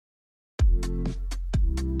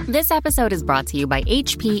This episode is brought to you by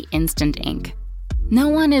HP Instant Ink. No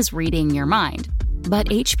one is reading your mind, but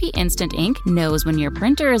HP Instant Ink knows when your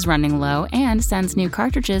printer is running low and sends new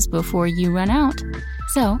cartridges before you run out.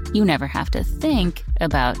 So you never have to think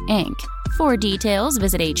about ink. For details,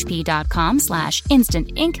 visit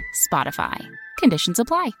hp.com/instant ink Spotify. Conditions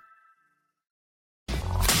apply.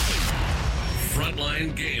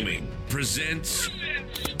 Frontline Gaming presents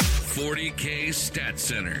 40K Stat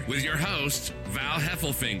Center with your hosts Val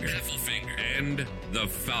Heffelfinger and the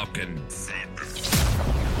Falcon.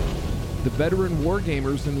 The veteran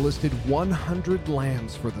wargamers enlisted 100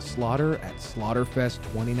 lambs for the slaughter at Slaughterfest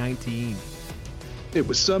 2019. It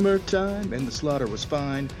was summertime and the slaughter was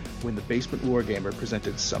fine when the Basement Wargamer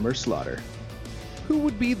presented Summer Slaughter. Who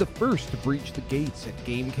would be the first to breach the gates at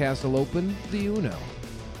Game Castle Open? Do you know?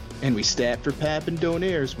 And we stat for pap and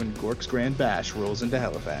donairs when Gork's Grand Bash rolls into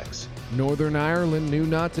Halifax. Northern Ireland knew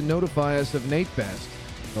not to notify us of NateFest,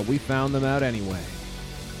 but we found them out anyway.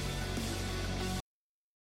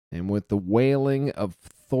 And with the wailing of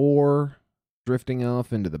Thor drifting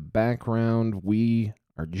off into the background, we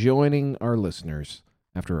are joining our listeners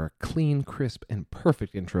after our clean, crisp, and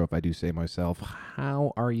perfect intro, if I do say myself.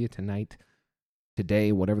 How are you tonight,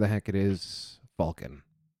 today, whatever the heck it is, Falcon?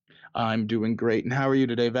 I'm doing great. And how are you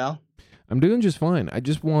today, Val? I'm doing just fine. I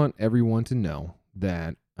just want everyone to know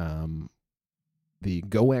that the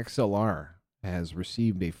Go XLR has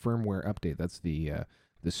received a firmware update. That's the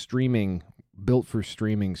streaming, built for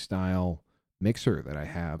streaming style mixer that I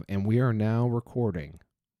have, and we are now recording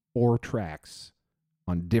 4 tracks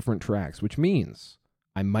on different tracks, which means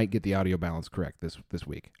I might get the audio balance correct this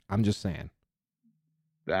week. I'm just saying.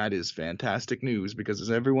 That is fantastic news because,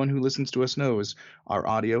 as everyone who listens to us knows, our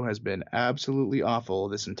audio has been absolutely awful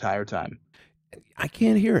this entire time. I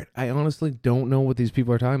can't hear it. I honestly don't know what these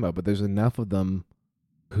people are talking about, but there's enough of them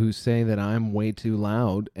who say that I'm way too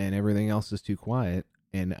loud and everything else is too quiet,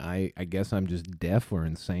 and I guess I'm just deaf or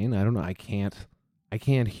insane. I don't know. I can't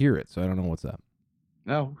hear it, so I don't know what's up.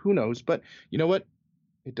 No, who knows? But you know what?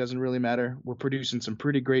 It doesn't really matter. We're producing some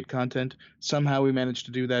pretty great content. Somehow we managed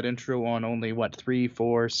to do that intro on only, 3,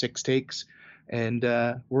 4, 6 takes. And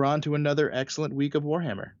we're on to another excellent week of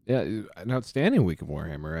Warhammer. Yeah, an outstanding week of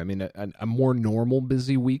Warhammer. I mean, a more normal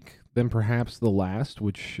busy week than perhaps the last,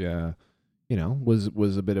 which,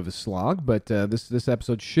 was a bit of a slog. But this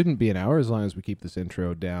episode shouldn't be an hour as long as we keep this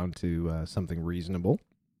intro down to something reasonable.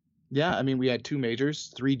 Yeah, I mean, we had 2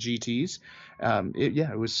 majors, 3 GTs.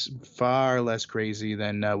 It was far less crazy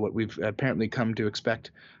than what we've apparently come to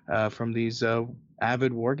expect from these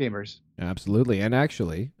avid wargamers. Absolutely, and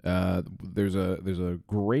actually, there's a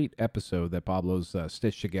great episode that Pablo's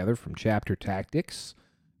stitched together from Chapter Tactics.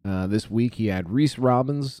 This week he had Reese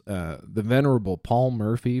Robbins, the venerable Paul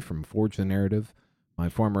Murphy from Forge the Narrative, my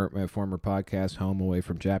former podcast, home away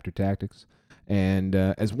from Chapter Tactics. And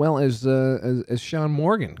as well as Sean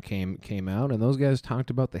Morgan came out, and those guys talked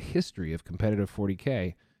about the history of competitive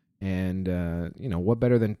 40K, and what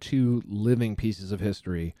better than 2 living pieces of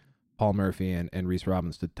history, Paul Murphy and Reese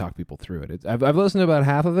Robbins, to talk people through it. I've listened to about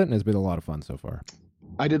half of it, and it's been a lot of fun so far.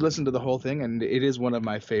 I did listen to the whole thing, and it is one of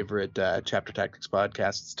my favorite Chapter Tactics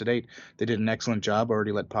podcasts to date. They did an excellent job.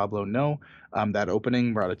 Already let Pablo know. That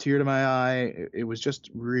opening brought a tear to my eye. It was just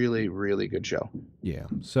really, really good show. Yeah.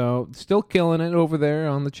 So still killing it over there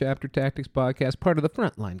on the Chapter Tactics podcast, part of the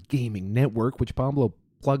Frontline Gaming Network, which Pablo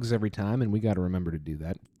plugs every time, and we got to remember to do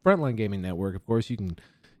that. Frontline Gaming Network. Of course, you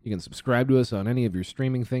can subscribe to us on any of your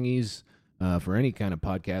streaming thingies. For any kind of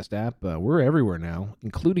podcast app. We're everywhere now,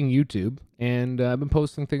 including YouTube, and I've been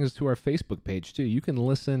posting things to our Facebook page, too. You can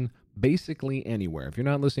listen basically anywhere. If you're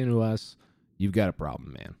not listening to us, you've got a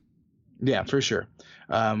problem, man. Yeah, for sure.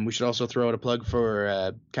 We should also throw out a plug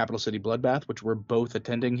for Capital City Bloodbath, which we're both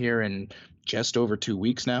attending here in just over 2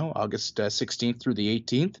 weeks now, August 16th through the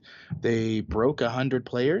 18th. They broke 100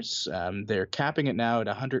 players. They're capping it now at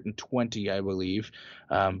 120, I believe.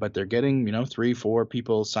 But they're getting, 3, 4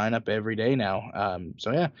 people sign up every day now.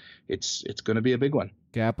 So yeah, it's going to be a big one.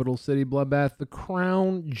 Capital City Bloodbath, the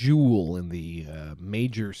crown jewel in the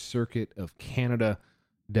major circuit of Canada.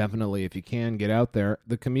 Definitely, if you can, get out there.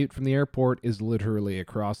 The commute from the airport is literally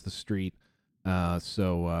across the street,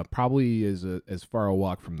 so probably is as far a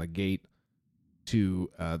walk from the gate to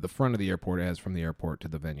the front of the airport as from the airport to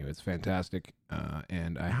the venue. It's fantastic,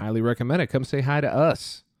 and I highly recommend it. Come say hi to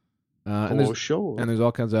us. Sure. And there's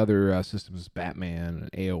all kinds of other systems, Batman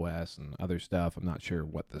and AOS and other stuff. I'm not sure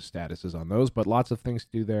what the status is on those, but lots of things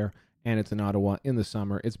to do there, and it's in Ottawa in the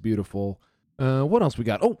summer. It's beautiful. What else we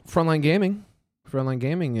got? Oh, Frontline Gaming. Frontline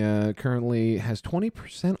Gaming currently has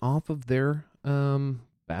 20% off of their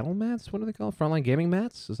battle mats? What are they called? Frontline gaming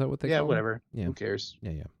mats? Is that what they call them? Whatever. Yeah. Who cares?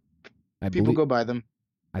 Yeah. People go buy them.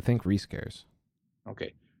 I think Reese cares.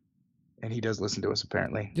 Okay. And he does listen to us,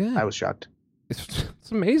 apparently. Yeah. I was shocked. It's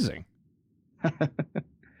amazing.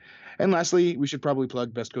 And lastly, we should probably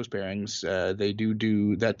plug Best Coast Pairings. They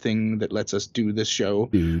do that thing that lets us do this show.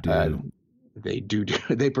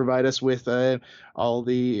 They provide us with all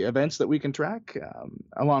the events that we can track,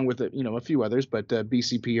 along with a few others. But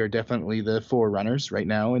BCP are definitely the forerunners right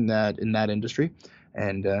now in that industry.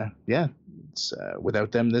 And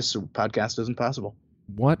without them, this podcast isn't possible.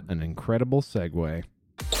 What an incredible segue.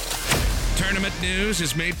 Tournament news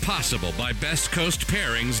is made possible by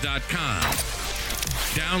BestCoastPairings.com.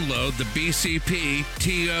 Download the BCP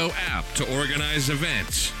TO app to organize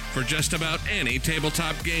events for just about any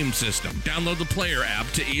tabletop game system. Download the player app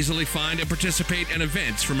to easily find and participate in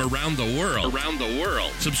events from around the world.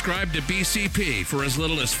 Subscribe to BCP for as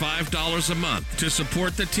little as $5 a month to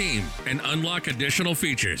support the team and unlock additional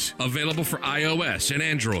features. Available for iOS and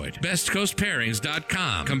Android.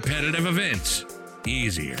 BestCoastPairings.com. Competitive events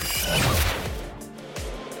easier.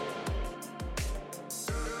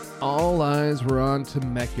 All eyes were on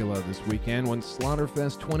Temecula this weekend when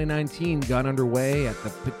Slaughterfest 2019 got underway at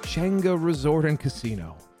the Pechanga Resort and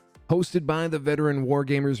Casino. Hosted by the veteran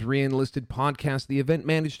Wargamers Re-Enlisted podcast, the event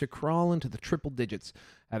managed to crawl into the triple digits,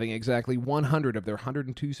 having exactly 100 of their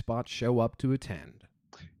 102 spots show up to attend.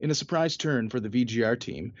 In a surprise turn for the VGR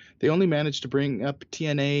team, they only managed to bring up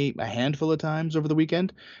TNA a handful of times over the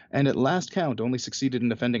weekend, and at last count only succeeded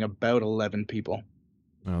in offending about 11 people.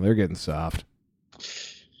 Oh, they're getting soft.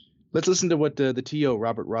 Let's listen to what the TO,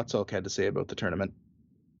 Robert Rotzalk, had to say about the tournament.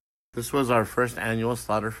 This was our first annual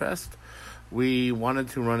Slaughterfest. We wanted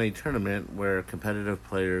to run a tournament where competitive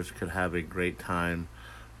players could have a great time,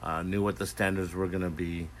 knew what the standards were going to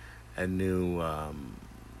be, and knew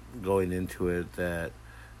going into it that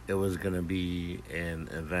it was going to be an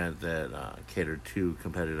event that catered to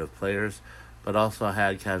competitive players, but also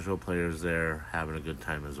had casual players there having a good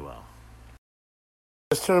time as well.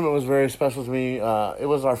 This tournament was very special to me. It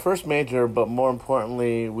was our first major, but more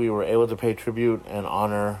importantly, we were able to pay tribute and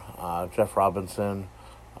honor Jeff Robinson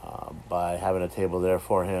by having a table there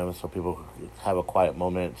for him so people could have a quiet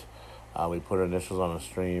moment. We put our initials on a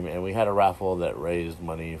stream, and we had a raffle that raised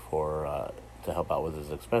money to help out with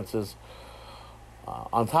his expenses.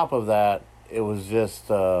 On top of that, it was just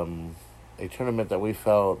a tournament that we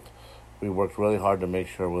felt we worked really hard to make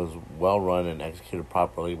sure was well run and executed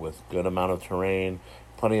properly with good amount of terrain,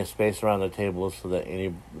 plenty of space around the tables so that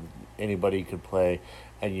anybody could play,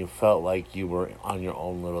 and you felt like you were on your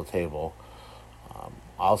own little table.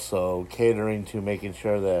 Also, catering to making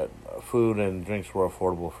sure that food and drinks were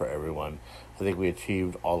affordable for everyone. I think we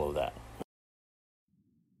achieved all of that.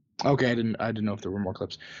 Okay, I didn't know if there were more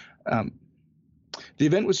clips. The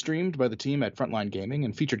event was streamed by the team at Frontline Gaming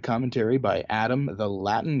and featured commentary by Adam the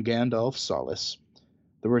Latin Gandalf Solis.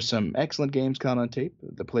 There were some excellent games caught on tape.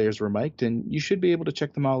 The players were mic'd, and you should be able to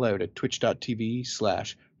check them all out at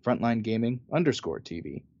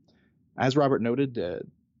twitch.tv/frontlinegaming_TV. As Robert noted,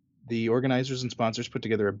 the organizers and sponsors put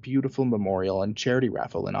together a beautiful memorial and charity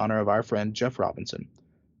raffle in honor of our friend Jeff Robinson.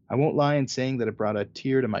 I won't lie in saying that it brought a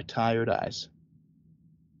tear to my tired eyes.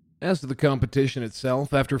 As to the competition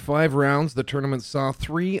itself, after 5 rounds, the tournament saw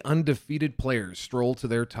 3 undefeated players stroll to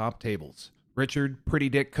their top tables. Richard Pretty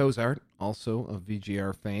Dick Cozart, also of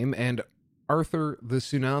VGR fame, and Arthur the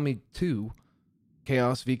Tsunami 2,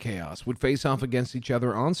 Chaos v Chaos, would face off against each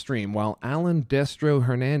other on stream, while Alan Destro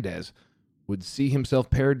Hernandez would see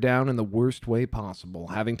himself pared down in the worst way possible,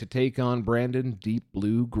 having to take on Brandon Deep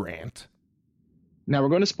Blue Grant. Now, we're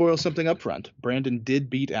going to spoil something up front. Brandon did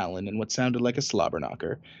beat Alan in what sounded like a slobber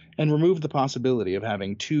knocker, and removed the possibility of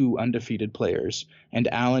having 2 undefeated players, and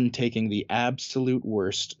Alan taking the absolute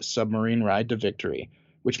worst submarine ride to victory,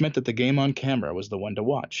 which meant that the game on camera was the one to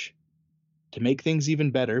watch. To make things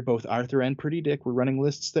even better, both Arthur and Pretty Dick were running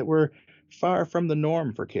lists that were far from the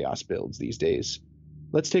norm for Chaos builds these days.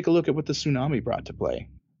 Let's take a look at what the Tsunami brought to play.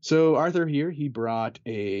 So Arthur here, he brought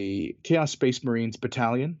a Chaos Space Marines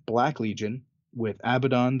battalion, Black Legion, with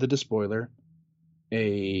Abaddon the Despoiler,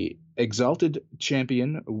 a Exalted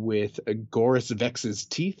Champion with Goris Vex's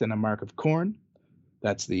teeth and a mark of Khorne.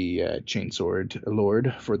 That's the Chainsword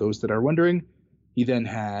Lord, for those that are wondering. He then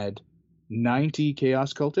had 90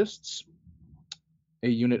 Chaos Cultists, a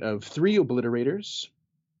unit of 3 Obliterators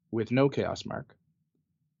with no Chaos mark.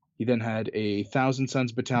 He then had a Thousand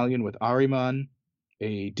Suns Battalion with Ahriman,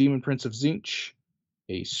 a Demon Prince of Tzeentch,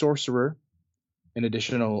 a Sorcerer, an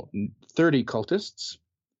additional 30 cultists,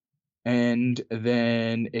 and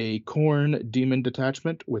then a Khorne demon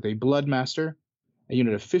detachment with a Bloodmaster, a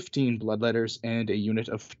unit of 15 bloodletters, and a unit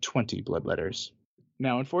of 20 bloodletters.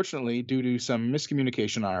 Now, unfortunately, due to some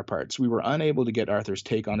miscommunication on our parts, we were unable to get Arthur's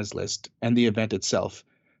take on his list and the event itself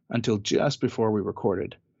until just before we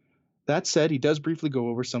recorded. That said, he does briefly go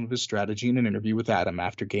over some of his strategy in an interview with Adam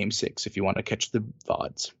after Game 6, if you want to catch the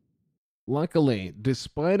VODs. Luckily,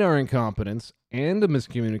 despite our incompetence and a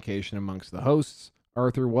miscommunication amongst the hosts,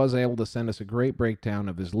 Arthur was able to send us a great breakdown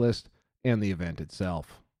of his list and the event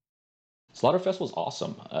itself. Slaughterfest was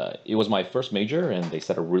awesome. It was my first major, and they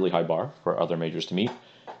set a really high bar for other majors to meet.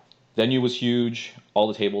 Venue was huge. All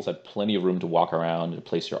the tables had plenty of room to walk around and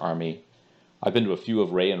place your army. I've been to a few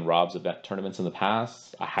of Ray and Rob's event tournaments in the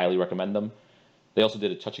past. I highly recommend them. They also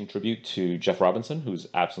did a touching tribute to Jeff Robinson, whose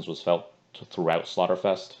absence was felt throughout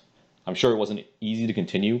Slaughterfest. I'm sure it wasn't easy to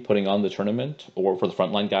continue putting on the tournament or for the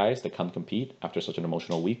frontline guys to come compete after such an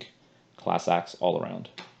emotional week. Class acts all around.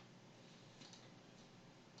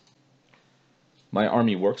 My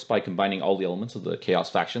army works by combining all the elements of the Chaos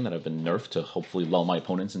faction that have been nerfed to hopefully lull my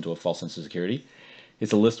opponents into a false sense of security.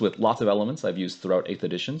 It's a list with lots of elements I've used throughout 8th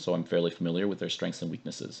edition, so I'm fairly familiar with their strengths and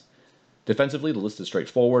weaknesses. Defensively, the list is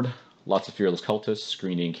straightforward. Lots of fearless cultists,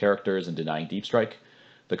 screening characters, and denying deep strike.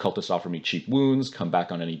 The cultists offer me cheap wounds, come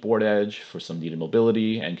back on any board edge for some needed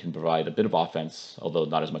mobility, and can provide a bit of offense, although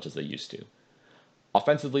not as much as they used to.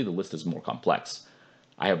 Offensively, the list is more complex.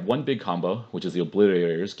 I have one big combo, which is the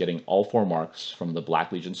Obliterators getting all 4 marks from the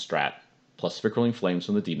Black Legion strat, plus Fickling Flames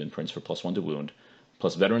from the Demon Prince for +1 to wound,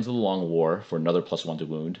 plus Veterans of the Long War for another +1 to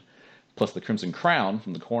wound, plus the Crimson Crown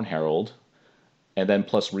from the Khorne Herald, and then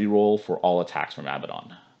plus reroll for all attacks from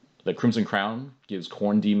Abaddon. The Crimson Crown gives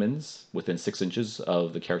Khorne demons within 6 inches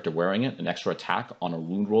of the character wearing it an extra attack on a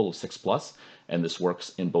wound roll of 6+, and this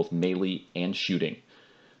works in both melee and shooting.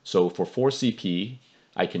 So for 4 CP,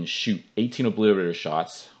 I can shoot 18 Obliterator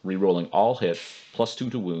shots, rerolling all hits,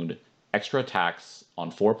 +2 to wound, extra attacks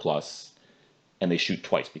on 4+, and they shoot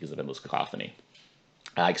twice because of Endless Cacophony.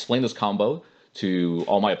 I explain this combo to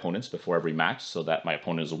all my opponents before every match so that my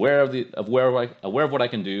opponent is aware of what I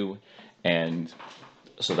can do, and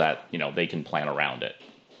so that they can plan around it.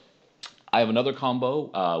 I have another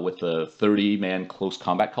combo with the 30-man close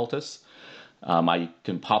combat cultists. I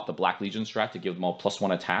can pop the Black Legion strat to give them all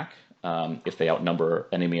 +1 attack if they outnumber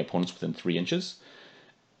enemy opponents within 3 inches.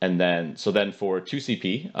 And then for 2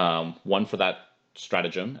 CP, 1 for that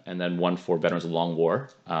stratagem, and then 1 for Veterans of the Long War,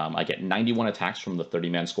 I get 91 attacks from the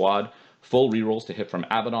 30-man squad, full rerolls to hit from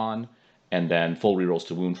Abaddon, and then full rerolls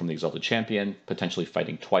to wound from the Exalted Champion, potentially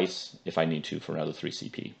fighting twice if I need to for another 3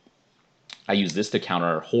 CP. I use this to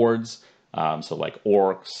counter hordes, so like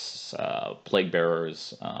orcs, plague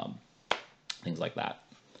bearers, things like that.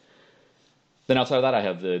 Then outside of that, I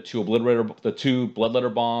have the two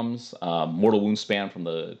Bloodletter bombs, Mortal Wound Span from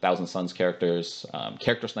the Thousand Suns characters,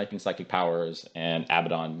 character sniping psychic powers, and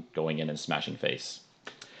Abaddon going in and smashing face.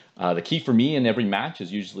 The key for me in every match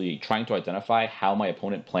is usually trying to identify how my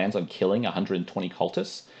opponent plans on killing 120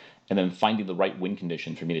 cultists, and then finding the right win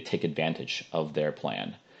condition for me to take advantage of their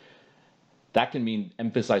plan. That can mean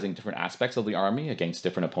emphasizing different aspects of the army against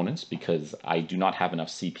different opponents, because I do not have enough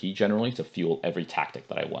CP generally to fuel every tactic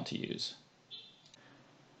that I want to use.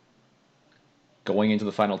 Going into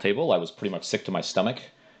the final table, I was pretty much sick to my stomach.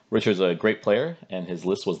 Richard's a great player, and his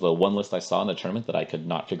list was the one list I saw in the tournament that I could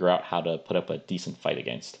not figure out how to put up a decent fight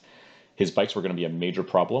against. His bikes were going to be a major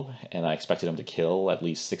problem, and I expected him to kill at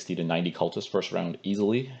least 60 to 90 cultists first round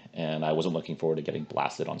easily, and I wasn't looking forward to getting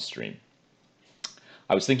blasted on stream.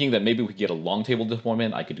 I was thinking that maybe we could get a long table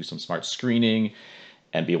deployment, I could do some smart screening,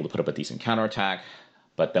 and be able to put up a decent counterattack,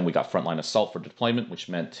 but then we got frontline assault for deployment, which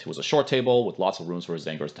meant it was a short table with lots of rooms for his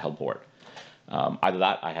Zangors to teleport. After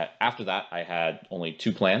that, I had only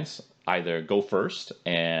 2 plans: either go first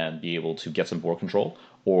and be able to get some board control,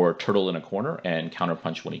 or turtle in a corner and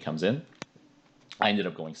counterpunch when he comes in. I ended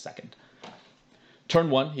up going second. Turn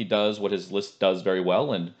 1, he does what his list does very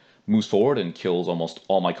well and moves forward and kills almost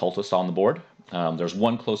all my cultists on the board. There's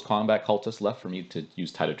 1 close combat cultist left for me to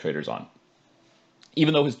use Tide of Traitors on.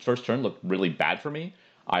 Even though his first turn looked really bad for me,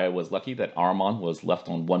 I was lucky that Ahriman was left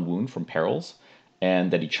on 1 wound from perils,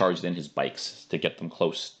 and that he charged in his bikes to get them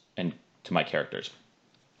close and to my characters.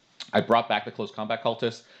 I brought back the close combat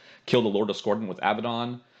cultist, killed the Lord of Skordon with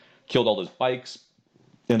Abaddon, killed all his bikes,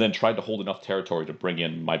 and then tried to hold enough territory to bring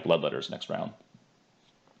in my Bloodletters next round.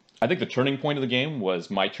 I think the turning point of the game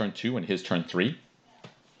was my turn 2 and his turn 3.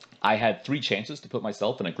 I had 3 chances to put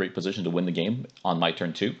myself in a great position to win the game on my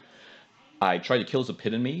turn 2. I tried to kill his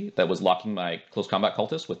Epitome that was locking my close combat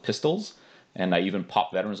cultist with pistols, and I even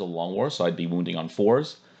popped Veterans of the Long War, so I'd be wounding on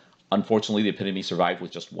 4s. Unfortunately, the Epitome survived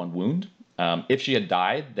with just 1 wound. If she had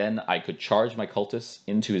died, then I could charge my cultists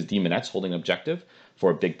into his demonettes holding objective for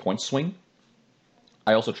a big point swing.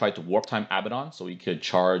 I also tried to warp time Abaddon so he could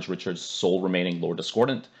charge Richard's sole remaining Lord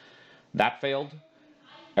Discordant. That failed.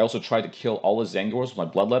 I also tried to kill all his Zangors with my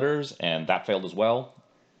Bloodletters, and that failed as well.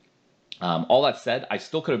 All that said, I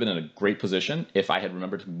still could have been in a great position if I had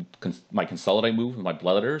remembered my Consolidate move with my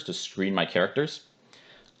Bloodletters to screen my characters.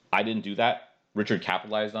 I didn't do that. Richard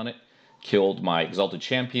capitalized on it, killed my Exalted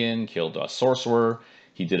Champion, killed a Sorcerer.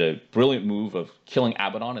 He did a brilliant move of killing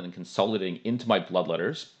Abaddon and then consolidating into my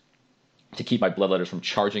Bloodletters to keep my Bloodletters from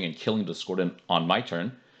charging and killing the Discordant on my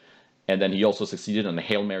turn. And then he also succeeded in a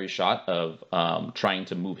Hail Mary shot of trying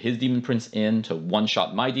to move his Demon Prince in to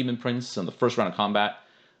one-shot my Demon Prince in the first round of combat,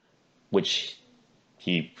 which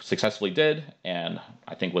he successfully did, and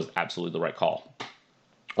I think was absolutely the right call.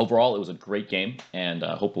 Overall, it was a great game, and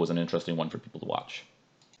I hope it was an interesting one for people to watch.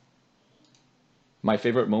 My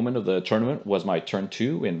favorite moment of the tournament was my turn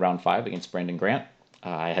 2 in round 5 against Brandon Grant.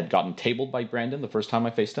 I had gotten tabled by Brandon the first time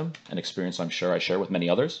I faced him, an experience I'm sure I share with many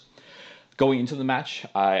others. Going into the match,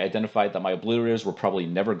 I identified that my Obliterators were probably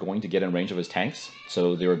never going to get in range of his tanks,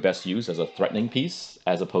 so they were best used as a threatening piece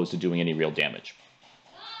as opposed to doing any real damage.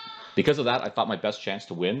 Because of that, I thought my best chance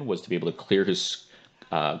to win was to be able to clear his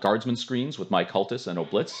guardsman screens with my cultists and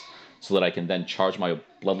oblits, so that I can then charge my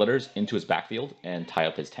Bloodletters into his backfield and tie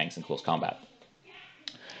up his tanks in close combat.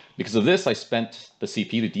 Because of this, I spent the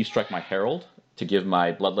CP to deep strike my Herald to give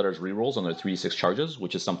my Bloodletters rerolls on their 3d6 charges,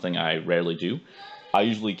 which is something I rarely do. I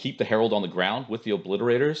usually keep the Herald on the ground with the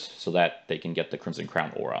Obliterators so that they can get the Crimson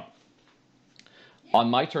Crown aura. On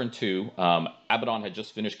my turn 2, Abaddon had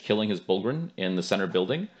just finished killing his Bulgrin in the center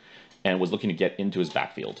building and was looking to get into his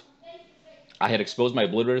backfield. I had exposed my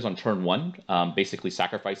Obliterators on turn 1, basically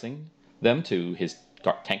sacrificing them to his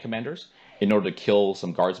tank commanders in order to kill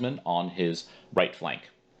some guardsmen on his right flank.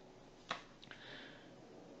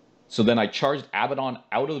 So then I charged Abaddon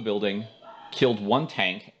out of the building, killed one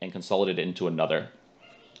tank, and consolidated into another.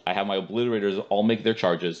 I have my Obliterators all make their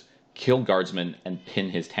charges, kill guardsmen, and pin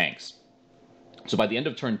his tanks. So by the end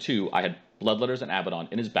of turn 2, I had Bloodletters and Abaddon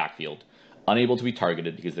in his backfield, unable to be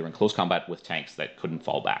targeted because they were in close combat with tanks that couldn't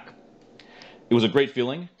fall back. It was a great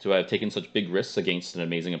feeling to have taken such big risks against an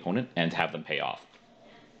amazing opponent and to have them pay off.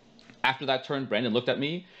 After that turn, Brandon looked at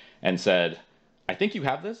me and said, "I think you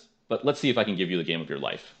have this, but let's see if I can give you the game of your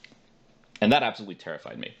life." And that absolutely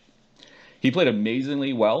terrified me. He played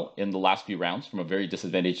amazingly well in the last few rounds from a very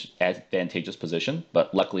advantageous position,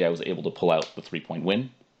 but luckily I was able to pull out the 3-point win,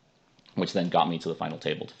 which then got me to the final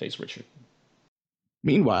table to face Richard.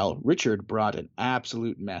 Meanwhile, Richard brought an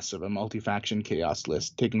absolute mess of a multi-faction chaos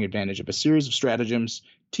list, taking advantage of a series of stratagems,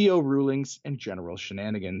 TO rulings, and general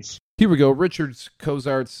shenanigans. Here we go. Richard's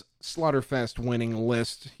Kozart's Slaughterfest winning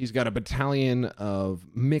list. He's got a battalion of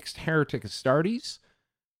mixed heretic Astartes.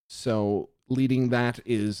 So leading that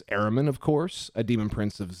is Ahriman, of course, a Demon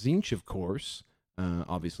Prince of Tzeentch, of course,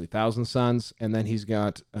 obviously Thousand Sons, and then he's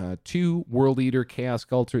got 2 World Eater Chaos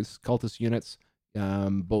Cultist units,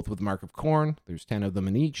 both with Mark of Khorne. There's 10 of them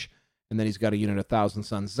in each. And then he's got a unit of Thousand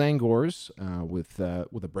Sons Zangors with a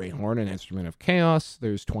Brainhorn and Instrument of Chaos.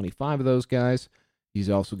 There's 25 of those guys. He's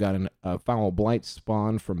also got a Foul Blight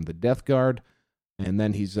spawn from the Death Guard. And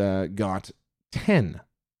then he's got 10.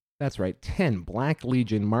 That's right, 10 Black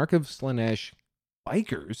Legion Mark of Slaanesh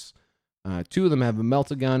bikers. 2 of them have a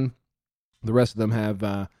Melta-Gun. The rest of them have...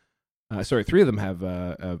 3 of them have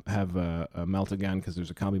a Melta-Gun because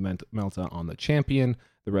there's a Combi Melta on the champion.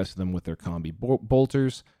 The rest of them with their Combi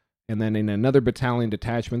Bolters. And then in another battalion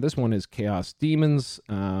detachment, this one is Chaos Demons,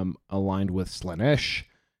 aligned with Slaanesh.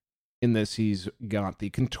 In this, he's got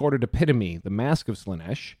the Contorted Epitome, the Mask of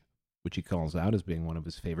Slaanesh, which he calls out as being one of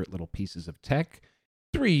his favorite little pieces of tech.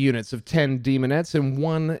 3 units of 10 Demonettes and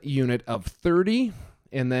 1 unit of 30.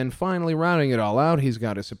 And then finally rounding it all out, he's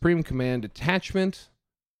got a Supreme Command detachment.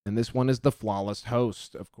 And this one is the Flawless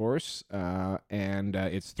Host, of course. And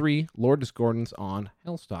it's 3 Lord Discordants on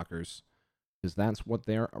Hellstalkers, because that's what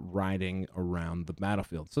they're riding around the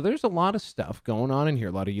battlefield. So there's a lot of stuff going on in here,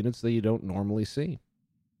 a lot of units that you don't normally see.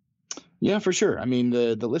 Yeah, for sure. I mean,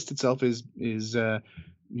 the list itself is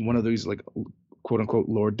one of these, like, quote-unquote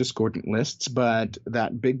Lord Discordant lists, but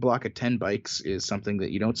that big block of 10 bikes is something that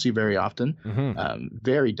you don't see very often. Mm-hmm.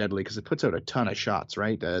 Very deadly because it puts out a ton of shots,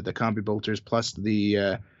 right? The Combi Bolters plus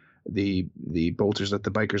the bolters that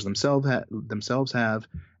the bikers themselves have,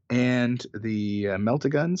 and the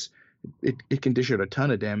Melta-Guns. It can dish out a ton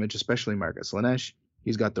of damage, especially Marcus Slaanesh.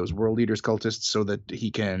 He's got those World Eaters cultists so that he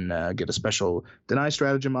can get a special deny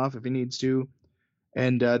stratagem off if he needs to.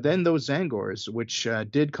 And then those Zangors, which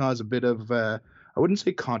did cause a bit of I wouldn't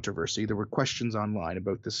say controversy. There were questions online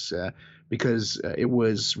about this because it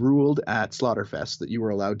was ruled at Slaughterfest that you were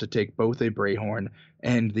allowed to take both a Brayhorn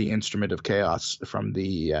and the Instrument of Chaos from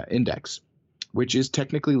the Index, which is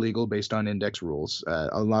technically legal based on Index rules.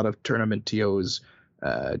 A lot of tournament TOs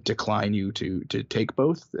decline you to take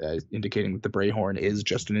both, indicating that the Brayhorn is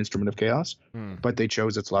just an Instrument of Chaos, but they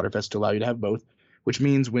chose at Slaughterfest to allow you to have both, which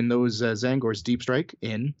means when those Zangors deep strike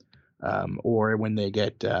in, or when they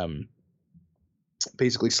get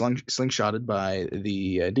basically slingshotted by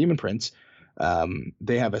the Demon Prince,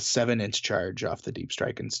 they have a 7-inch charge off the deep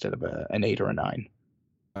strike instead of an 8 or a 9.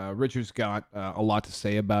 Richard's got a lot to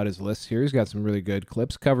say about his list here. He's got some really good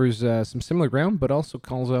clips, covers some similar ground, but also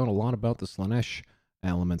calls out a lot about the Slaanesh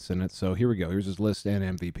elements in it. So here we go. Here's his list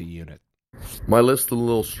and MVP unit. My list is a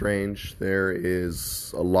little strange. There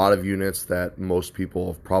is a lot of units that most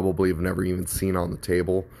people have never even seen on the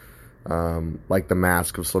table. Like the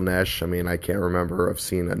Mask of Slaanesh. I mean, I can't remember I've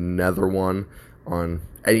seen another one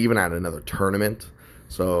even at another tournament.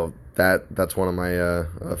 So that's one of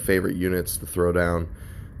my favorite units to throw down.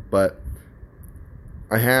 But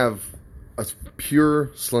I have a pure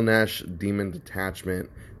Slaanesh Demon Detachment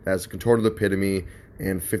that has a Contorted Epitome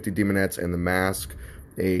and 50 Demonettes and the Mask.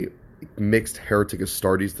 A mixed Heretic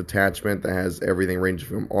Astartes detachment that has everything ranging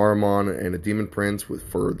from Ahriman and a Demon Prince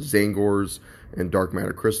for Zangors and Dark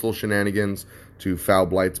Matter Crystal shenanigans to Foul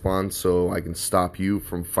Blightspawn, so I can stop you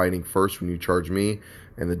from fighting first when you charge me,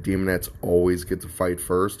 and the Demonettes always get to fight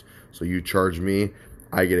first. So you charge me,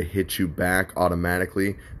 I get to hit you back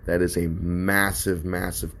automatically. That is a massive,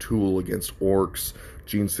 massive tool against Orcs,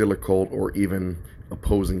 Genestealer Cult, or even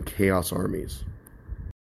opposing Chaos armies.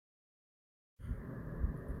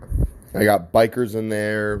 I got Bikers in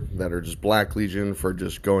there that are just Black Legion for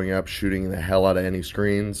just going up, shooting the hell out of any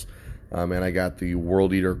screens. And I got the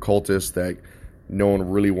World Eater Cultists that no one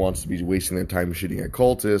really wants to be wasting their time shooting at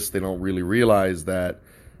Cultists. They don't really realize that,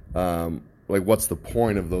 what's the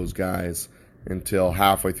point of those guys until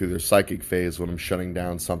halfway through their Psychic phase when I'm shutting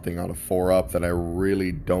down something on a 4-up that I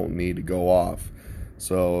really don't need to go off.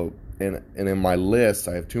 So, and in my list,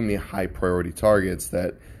 I have too many high priority targets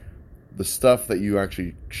that the stuff that you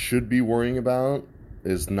actually should be worrying about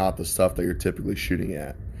is not the stuff that you're typically shooting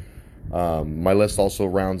at. My list also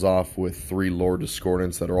rounds off with 3 Lord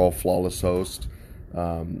Discordants that are all Flawless Host.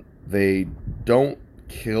 They don't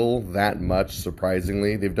kill that much,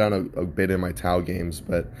 surprisingly. They've done a bit in my Tau games,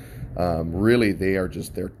 but really they're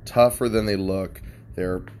tougher than they look.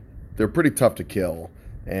 They're pretty tough to kill,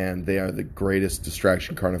 and they are the greatest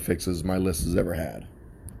distraction carnifexes my list has ever had.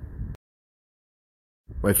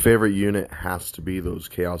 My favorite unit has to be those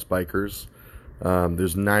Chaos Bikers.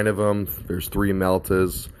 There's 9 of them. There's 3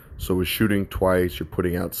 Meltas. So with shooting twice, you're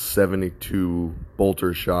putting out 72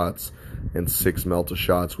 Bolter shots and 6 Melta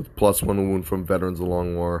shots with +1 wound from Veterans of the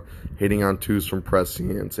Long War, hitting on 2s from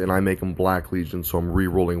Prescience, and I make them Black Legion, so I'm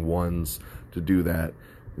re-rolling 1s to do that.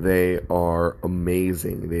 They are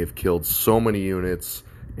amazing. They have killed so many units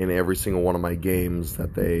in every single one of my games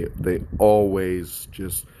that they always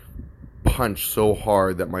just punch so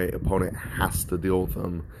hard that my opponent has to deal with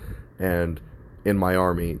them. And in my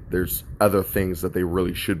army, there's other things that they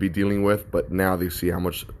really should be dealing with, but now they see how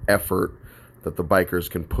much effort that the Bikers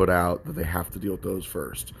can put out that they have to deal with those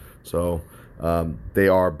first. So they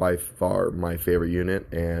are by far my favorite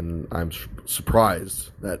unit, and I'm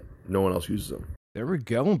surprised that no one else uses them. There we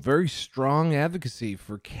go. Very strong advocacy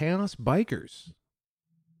for Chaos Bikers.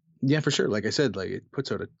 Yeah, for sure. Like I said, it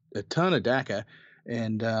puts out a ton of DACA,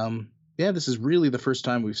 and this is really the first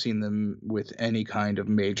time we've seen them with any kind of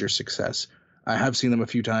major success. I have seen them a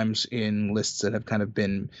few times in lists that have kind of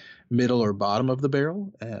been middle or bottom of the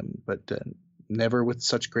barrel, but never with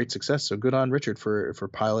such great success. So good on Richard for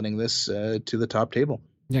piloting this to the top table.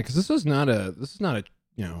 Yeah, because this is not a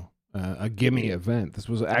a gimme event. This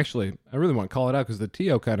was actually, I really want to call it out because the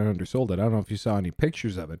TO kind of undersold it. I don't know if you saw any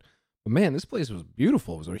pictures of it, but man, this place was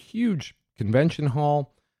beautiful. It was a huge convention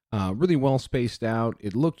hall. Really well spaced out.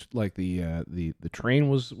 It looked like the train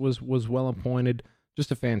was well appointed.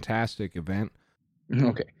 Just a fantastic event.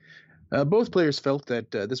 Okay. Both players felt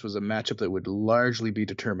that this was a matchup that would largely be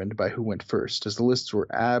determined by who went first, as the lists were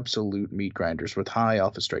absolute meat grinders with high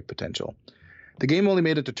alpha strike potential. The game only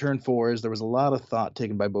made it to turn 4 as there was a lot of thought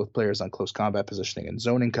taken by both players on close combat positioning and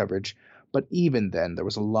zoning coverage, but even then there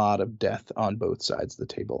was a lot of death on both sides of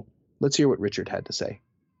the table. Let's hear what Richard had to say.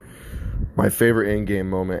 My favorite in-game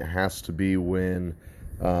moment has to be when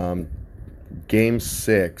Game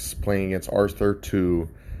 6, playing against Arthur 2,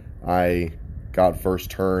 I got first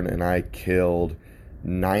turn and I killed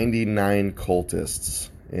 99 cultists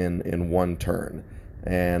in one turn.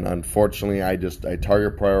 And unfortunately, I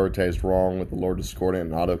target prioritized wrong with the Lord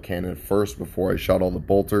Discordant and autocannon first before I shot all the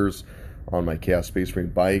bolters on my Chaos Space Marine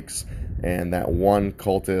bikes. And that one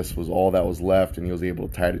cultist was all that was left, and he was able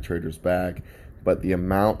to tie the Trader's back. But the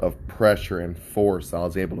amount of pressure and force I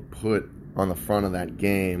was able to put on the front of that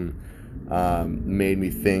game made me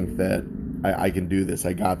think that I can do this.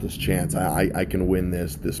 I got this chance. I can win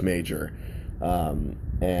this major.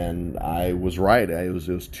 And I was right. It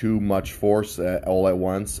was too much force all at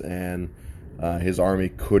once, and his army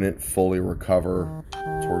couldn't fully recover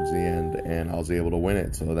towards the end, and I was able to win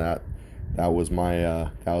it. So that was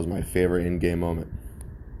my favorite in-game moment.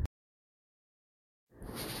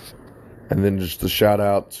 And then just a shout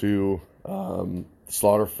out to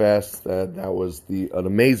Slaughterfest. That was an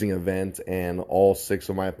amazing event, and all 6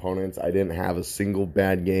 of my opponents, I didn't have a single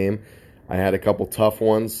bad game. I had a couple tough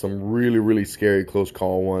ones, some really, really scary close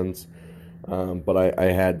call ones, but I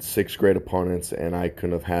had 6 great opponents, and I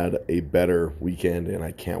couldn't have had a better weekend, and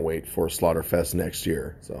I can't wait for Slaughterfest next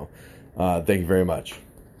year. So thank you very much.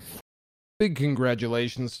 Big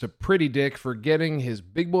congratulations to Pretty Dick for getting his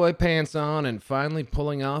big boy pants on and finally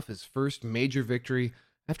pulling off his first major victory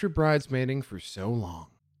after bridesmaiding for so long.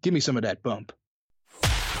 Give me some of that bump.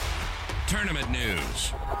 Tournament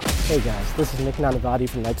news. Hey guys, this is Nick Nanavati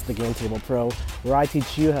from Knights of the Game Table Pro, where I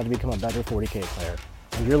teach you how to become a better 40K player.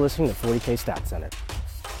 And you're listening to 40K Stat Center.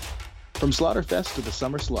 From Slaughterfest to the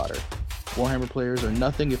Summer Slaughter, Warhammer players are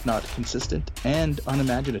nothing if not consistent and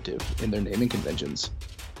unimaginative in their naming conventions.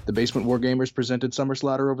 The Basement Wargamers presented Summer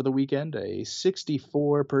Slaughter over the weekend, a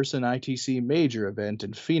 64-person ITC major event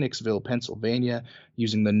in Phoenixville, Pennsylvania,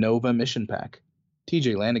 using the Nova Mission Pack.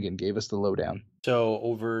 TJ Lanigan gave us the lowdown. So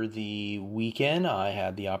over the weekend, I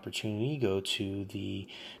had the opportunity to go to the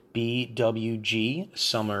BWG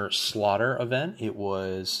Summer Slaughter event. It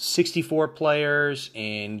was 64 players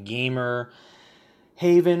in Gamer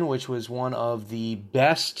Haven, which was one of the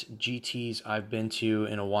best GTs I've been to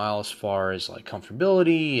in a while as far as like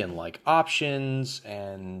comfortability and like options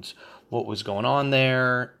and what was going on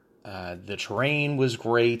there. The terrain was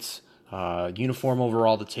great. Uniform over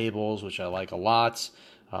all the tables, which I like a lot.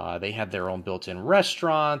 They had their own built-in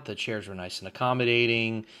restaurant. The chairs were nice and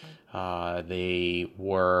accommodating. They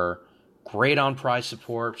were great on prize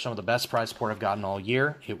support. Some of the best prize support I've gotten all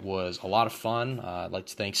year. It was a lot of fun. I'd like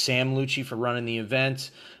to thank Sam Lucci for running the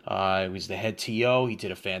event. He was the head TO. He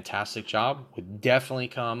did a fantastic job. Would definitely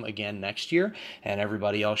come again next year, and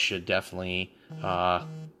everybody else should definitely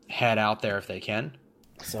head out there if they can.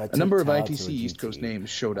 So A number of ITC East Coast names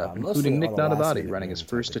showed up, including Nick Nanavati running his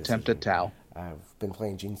first attempt at Tau. I've been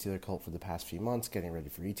playing Genestealer Cult for the past few months, getting ready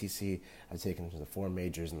for ETC. I've taken to the 4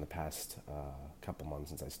 majors in the past couple months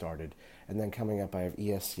since I started. And then coming up, I have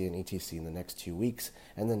ESC and ETC in the next 2 weeks,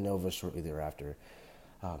 and then Nova shortly thereafter.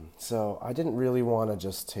 So I didn't really want to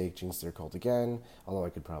just take Genestealer Cult again, although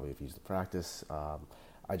I could probably have used the practice.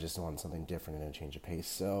 I just wanted something different and a change of pace.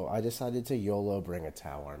 So I decided to YOLO bring a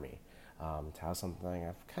Tau army. Tau is something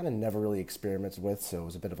I've kind of never really experimented with, so it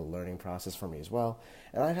was a bit of a learning process for me as well.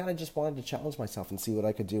 And I kind of just wanted to challenge myself and see what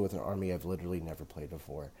I could do with an army I've literally never played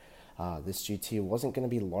before. This GT wasn't going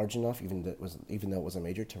to be large enough, even though it was a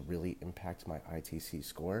major, to really impact my ITC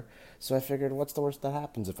score. So I figured, what's the worst that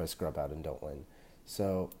happens if I scrub out and don't win?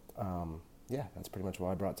 So, yeah, that's pretty much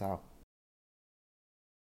why I brought Tau.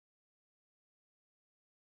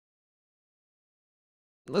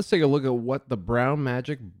 Let's take a look at what the Brown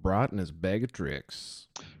Magic brought in his bag of tricks.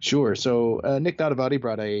 Sure. So Nick Nanavati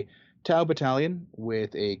brought a Tau battalion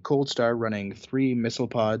with a Cold Star running 3 missile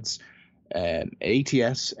pods,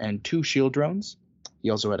 ATS, and 2 shield drones. He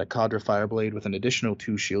also had a Cadre Fireblade with an additional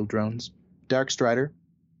 2 shield drones, Dark Strider,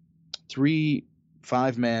 3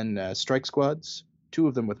 5-man strike squads, 2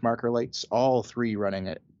 of them with marker lights, all 3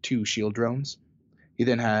 running 2 shield drones. He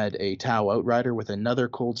then had a Tau Outrider with another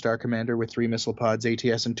Cold Star Commander with 3 missile pods,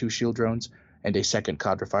 ATS, and 2 shield drones, and a second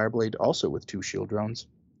Cadre Fireblade also with 2 shield drones.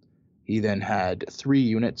 He then had 3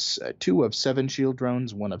 units, 2 of 7 shield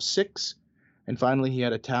drones, 1 of 6, and finally he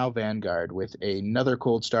had a Tau Vanguard with another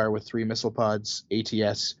Cold Star with 3 missile pods,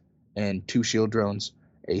 ATS, and 2 shield drones,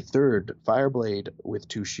 a third Fireblade with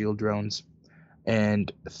 2 shield drones,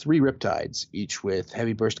 and 3 Riptides, each with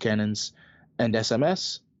heavy burst cannons and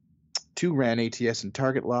SMS. 2 ran ATS and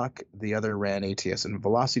target lock, the other ran ATS and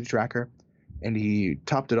velocity tracker, and he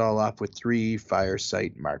topped it all off with 3 fire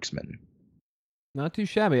sight marksmen. Not too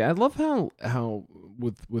shabby. I love how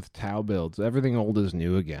with Tau builds, everything old is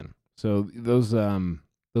new again. So those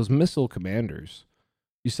missile commanders,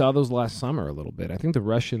 you saw those last summer a little bit. I think the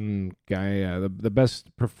Russian guy, the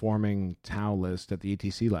best performing Tau list at the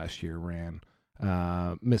ETC last year, ran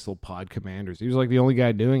missile pod commanders. He was like the only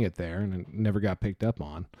guy doing it there, and it never got picked up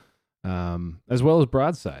on. As well as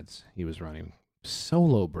broadsides, he was running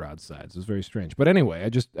solo broadsides. It was very strange. But anyway,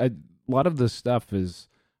 a lot of this stuff is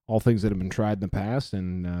all things that have been tried in the past,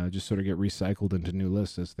 and just sort of get recycled into new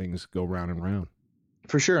lists as things go round and round.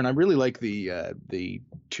 For sure, and I really like the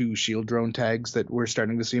 2 shield drone tags that we're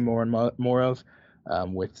starting to see more and more of,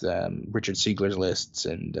 with Richard Siegler's lists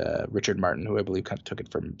and Richard Martin, who I believe kind of took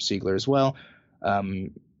it from Siegler as well.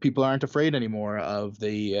 People aren't afraid anymore of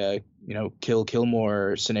the kill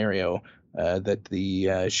more scenario that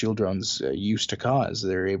the shield drones used to cause.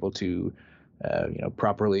 They're able to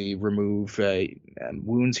properly remove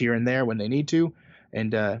wounds here and there when they need to,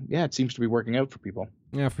 and it seems to be working out for people.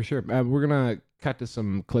 Yeah, for sure. We're gonna cut to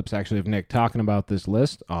some clips actually of Nick talking about this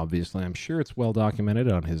list. Obviously, I'm sure it's well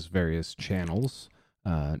documented on his various channels.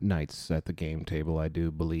 Nights at the Game Table, I do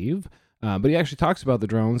believe. But he actually talks about the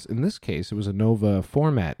drones. In this case, it was a Nova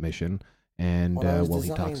format mission, and he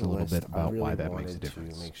talks a little bit about why that makes a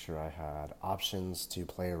difference. To make sure I had options to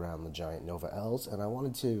play around the giant Nova Ls, and I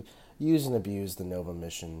wanted to use and abuse the Nova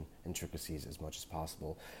mission intricacies as much as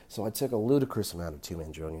possible. So I took a ludicrous amount of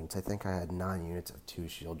 2-man drone units. I think I had 9 units of 2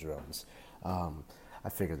 shield drones. I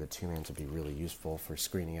figured the 2-mans would be really useful for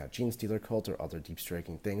screening out Genestealer Cult or other deep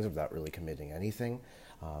striking things without really committing anything.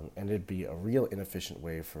 And it'd be a real inefficient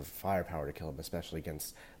way for firepower to kill them, especially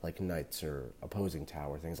against like Knights or opposing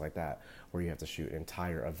tower, things like that, where you have to shoot an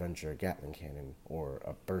entire Avenger Gatling cannon or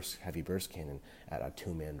a heavy burst cannon at a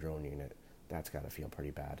 2-man drone unit. That's got to feel pretty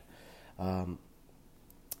bad.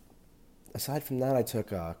 Aside from that, I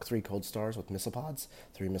took 3 Cold Stars with missile pods,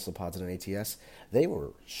 3 missile pods and an ATS. They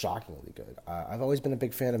were shockingly good. I've always been a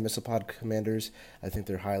big fan of missile pod commanders. I think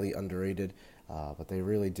they're highly underrated, but they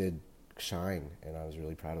really did shine, and I was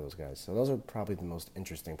really proud of those guys. So those are probably the most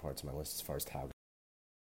interesting parts of my list as far as Tau.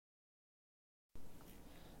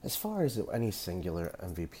 As far as any singular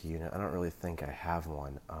MVP unit, I don't really think I have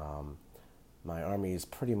one. My army is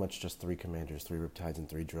pretty much just 3 commanders, 3 Riptides, and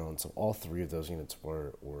 3 drones. So all 3 of those units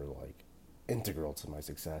were like integral to my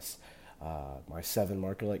success. My 7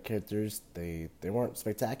 marker-like characters, they weren't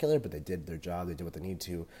spectacular, but they did their job. They did what they need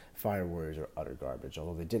to. Fire Warriors are utter garbage,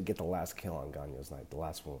 although they did get the last kill on Ganyo's Knight, the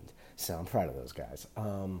last wound. So I'm proud of those guys.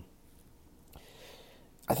 I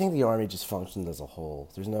think the army just functions as a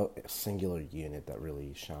whole. There's no singular unit that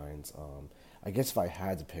really shines. I guess if I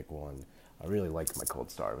had to pick one, I really liked my Cold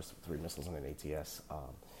Star. It was 3 missiles and an ATS.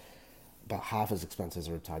 About half as expensive as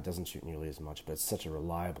a Riptide, doesn't shoot nearly as much, but it's such a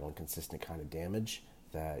reliable and consistent kind of damage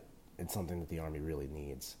that it's something that the army really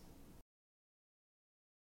needs.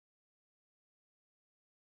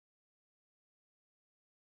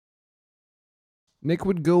 Nick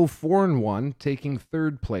would go 4-1, taking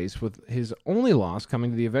 3rd place, with his only loss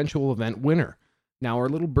coming to the eventual event winner. Now, our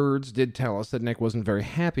little birds did tell us that Nick wasn't very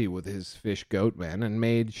happy with his Fish Goatman and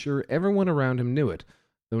made sure everyone around him knew it,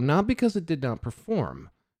 though not because it did not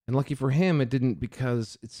perform. And lucky for him, it didn't,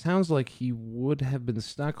 because it sounds like he would have been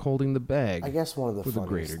stuck holding the bag. I guess one of the for the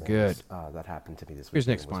greater funniest good. things that happened to me this Here's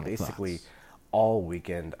weekend Nick's was final basically thoughts. all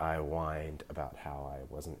weekend I whined about how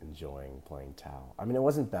I wasn't enjoying playing Tau. I mean, it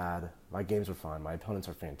wasn't bad. My games were fun. My opponents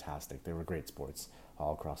are fantastic. They were great sports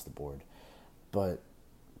all across the board. But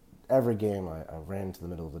every game I ran to the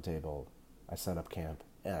middle of the table, I set up camp,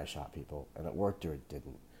 and I shot people. And it worked or it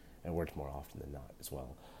didn't. It worked more often than not as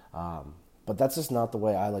well. But that's just not the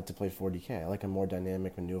way I like to play 40k. I like a more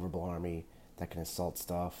dynamic, maneuverable army that can assault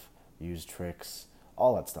stuff, use tricks,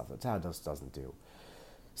 all that stuff that Tau just doesn't do.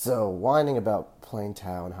 So whining about playing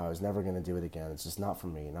Tau and how I was never going to do it again, it's just not for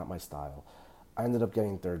me, not my style. I ended up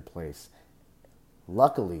getting 3rd place.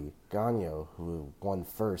 Luckily, Ganyo, who won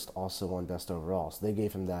 1st, also won best overall. So they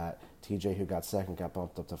gave him that. TJ, who got 2nd, got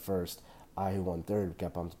bumped up to 1st. I, who won 3rd,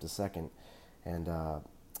 got bumped up to 2nd. And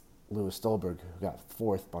Louis Stolberg, who got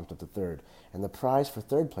 4th, bumped up to 3rd. And the prize for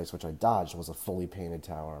 3rd place, which I dodged, was a fully painted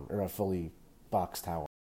Tau arm, or a fully boxed Tau arm.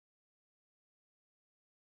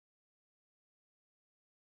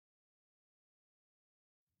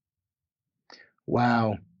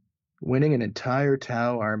 Wow. Winning an entire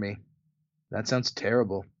Tau army. That sounds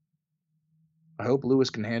terrible. I hope Lewis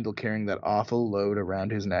can handle carrying that awful load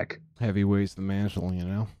around his neck. Heavy weighs the mantle, you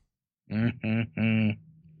know? Mm-hmm.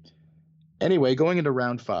 Anyway, going into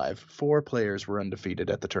round 5, 4 players were undefeated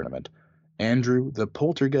at the tournament. Andrew, the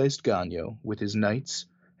Poltergeist Ganyo, with his Knights,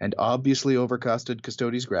 and obviously overcosted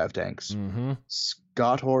Custodes Grav Tanks. Mm-hmm.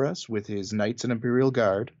 Scott Horace, with his Knights and Imperial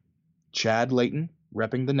Guard. Chad Layton,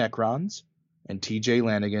 repping the Necrons. And TJ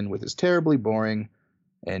Lanigan, with his terribly boring,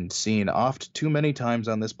 and seen oft too many times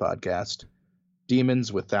on this podcast,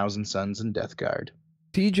 Demons with Thousand Suns and Death Guard.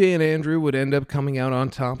 TJ and Andrew would end up coming out on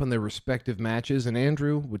top in their respective matches, and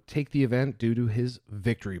Andrew would take the event due to his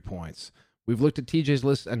victory points. We've looked at TJ's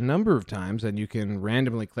list a number of times, and you can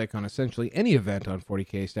randomly click on essentially any event on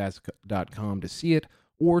 40kstats.com to see it,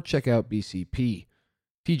 or check out BCP.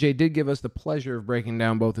 TJ did give us the pleasure of breaking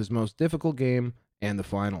down both his most difficult game and the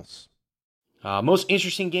finals. Most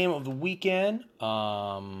interesting game of the weekend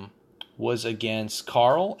was against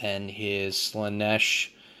Carl and his Slaanesh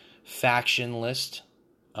faction list.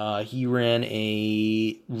 He ran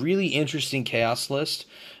a really interesting chaos list.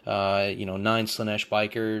 9 Slaanesh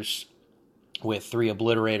bikers with 3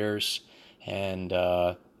 obliterators and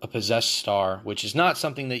a possessed star, which is not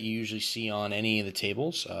something that you usually see on any of the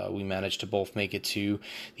tables. We managed to both make it to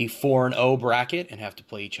the 4-0 bracket and have to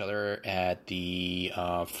play each other at the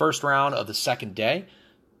first round of the second day.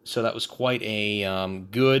 So that was quite a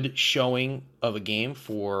good showing of a game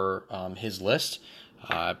for his list.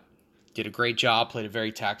 Did a great job, played it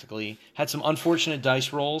very tactically. Had some unfortunate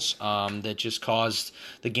dice rolls that just caused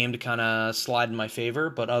the game to kind of slide in my favor.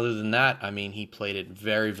 But other than that, I mean, he played it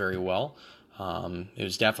very, very well. It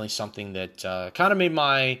was definitely something that kind of made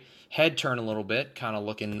my head turn a little bit, kind of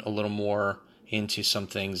looking a little more into some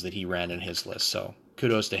things that he ran in his list. So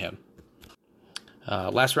kudos to him.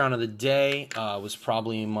 Last round of the day was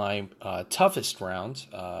probably my toughest round.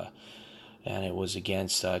 And it was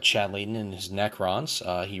against Chad Layton and his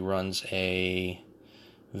Necrons. He runs a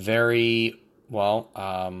very,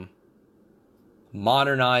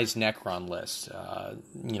 modernized Necron list.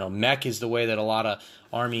 Mech is the way that a lot of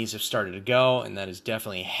armies have started to go, and that is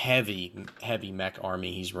definitely a heavy mech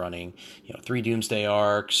army he's running. 3 Doomsday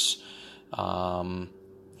Arcs,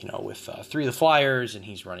 with 3 of the Flyers, and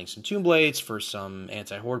he's running some Tomb Blades for some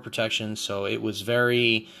anti-horde protection. So it was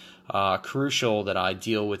very crucial that I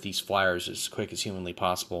deal with these Flyers as quick as humanly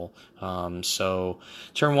possible. So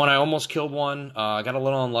turn 1, I almost killed one. I got a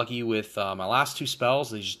little unlucky with my last 2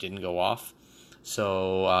 spells. They just didn't go off.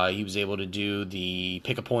 So he was able to do the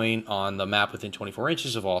pick a point on the map within 24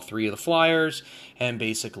 inches of all 3 of the Flyers and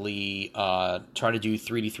basically try to do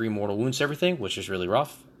 3d3 mortal wounds to everything, which is really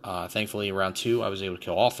rough. Thankfully, round 2, I was able to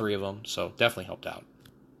kill all 3 of them, so definitely helped out.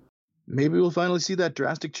 Maybe we'll finally see that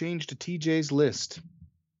drastic change to TJ's list.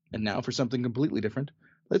 And now for something completely different,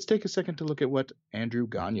 let's take a second to look at what Andrew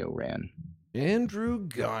Gagno ran. Andrew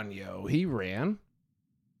Gagno, he ran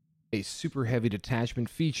a super heavy detachment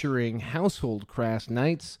featuring Household Crass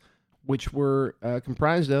Knights, which were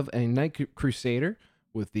comprised of a Knight Crusader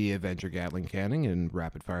with the Avenger Gatling Cannon and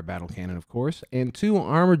Rapid Fire Battle Cannon, of course, and 2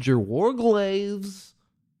 Armiger Warglaves.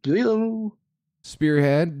 Hello.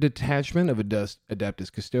 Spearhead detachment of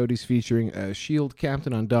Adeptus Custodes featuring a Shield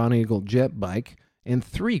Captain on Dawn Eagle jet bike and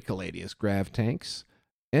 3 Caladius Grav tanks,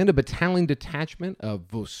 and a battalion detachment of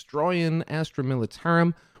Vostroyan Astra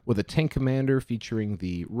Militarum with a tank commander featuring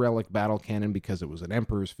the Relic Battle Cannon because it was an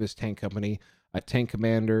Emperor's Fist tank company, a tank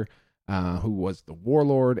commander who was the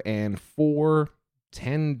Warlord, and 4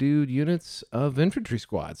 10-dude units of infantry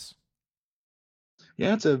squads.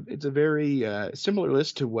 Yeah, it's a very similar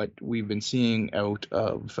list to what we've been seeing out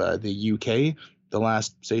of the UK the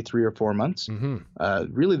last, say, 3 or 4 months.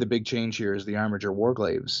 Mm-hmm. Really, the big change here is the Armiger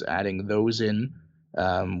Warglaves, adding those in,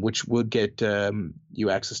 which would get you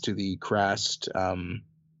access to the Crast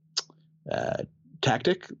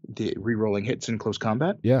tactic, the re-rolling hits in close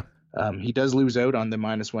combat. Yeah. He does lose out on the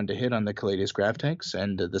 -1 to hit on the Caladius Grav tanks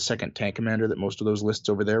and the second tank commander that most of those lists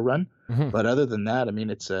over there run. Mm-hmm. But other than that, I mean,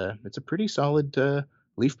 it's a pretty solid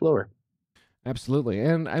leaf blower. Absolutely.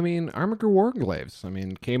 And, I mean, Armiger Warglaves,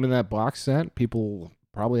 came in that box set. People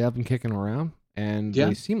probably have them kicking around, and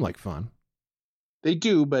They seem like fun. They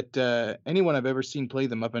do, but anyone I've ever seen play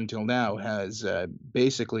them up until now has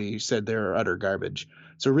basically said they're utter garbage.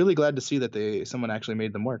 So really glad to see that someone actually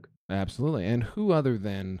made them work. Absolutely. And who other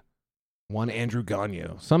than one Andrew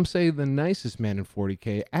Gagno? Some say the nicest man in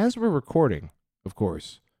 40K, as we're recording, of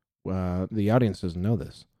course. The audience doesn't know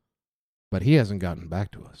this, but he hasn't gotten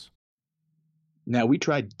back to us. Now, we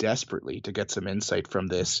tried desperately to get some insight from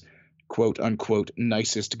this quote-unquote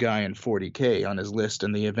nicest guy in 40K on his list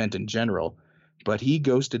and the event in general, but he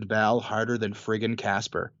ghosted Val harder than friggin'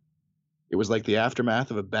 Casper. It was like the aftermath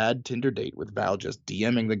of a bad Tinder date, with Val just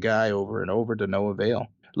DMing the guy over and over to no avail.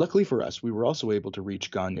 Luckily for us, we were also able to reach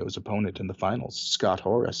Gagno's opponent in the finals, Scott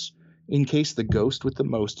Horace, in case the ghost with the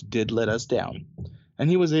most did let us down, and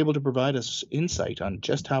he was able to provide us insight on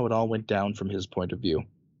just how it all went down from his point of view.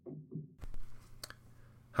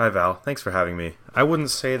 Hi Val, thanks for having me. I wouldn't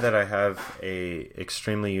say that I have a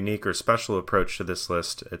extremely unique or special approach to this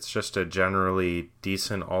list. It's just a generally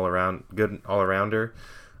decent good all-arounder.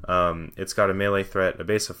 It's got a melee threat, a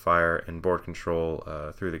base of fire, and board control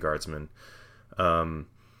through the guardsmen.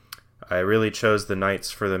 I really chose the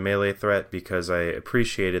Knights for the melee threat because I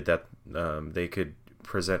appreciated that they could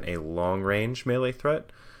present a long-range melee threat.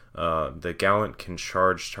 The Gallant can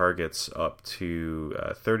charge targets up to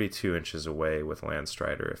 32 inches away with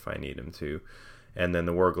Landstrider if I need him to, and then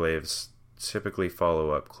the Warglaves typically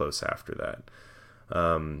follow up close after that.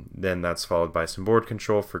 Then that's followed by some board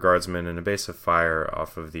control for Guardsmen and a base of fire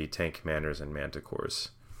off of the Tank Commanders and Manticores.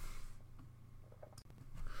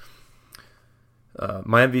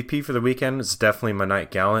 My MVP for the weekend is definitely my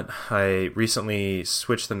Knight Gallant. I recently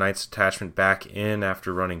switched the Knights attachment back in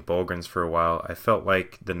after running Bulgrins for a while. I felt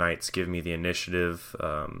like the Knights give me the initiative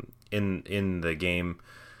in the game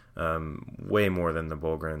way more than the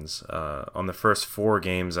Bulgrins. On the first 4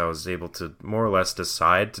 games, I was able to more or less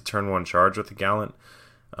decide to turn 1 charge with the Gallant,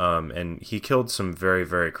 and he killed some very,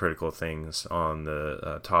 very critical things on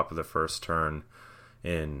the top of the first turn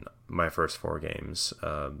in my first 4 games.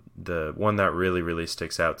 The one that really, really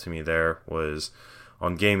sticks out to me there was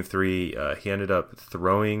on game 3, he ended up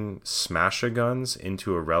throwing Smash-A-Guns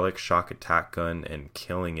into a Relic Shock Attack Gun and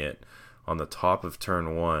killing it on the top of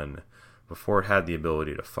turn 1 before it had the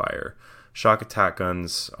ability to fire. Shock Attack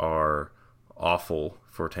Guns are awful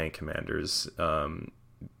for tank commanders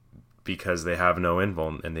because they have no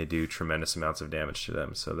invuln and they do tremendous amounts of damage to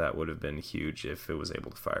them, so that would have been huge if it was able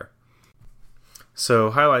to fire.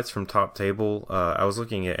 So, highlights from top table. I was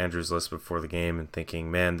looking at Andrew's list before the game and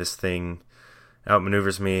thinking, man, this thing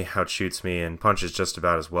outmaneuvers me, outshoots me, and punches just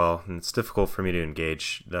about as well. And it's difficult for me to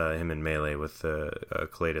engage him in melee with the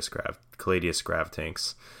Caladius Grav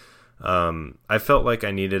tanks. I felt like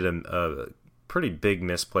I needed a pretty big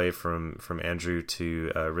misplay from Andrew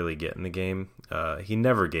to really get in the game. He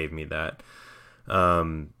never gave me that.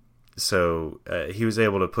 So he was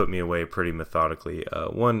able to put me away pretty methodically.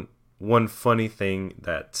 One funny thing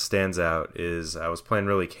that stands out is I was playing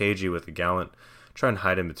really cagey with the Gallant, trying to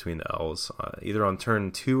hide in between the elves. Either on turn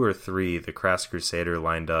 2 or 3, the Crass Crusader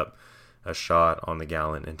lined up a shot on the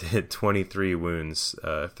Gallant and did 23 wounds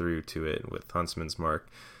through to it with Huntsman's Mark,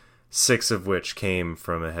 6 of which came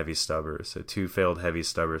from a heavy stubber. So 2 failed heavy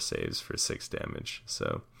stubber saves for 6 damage.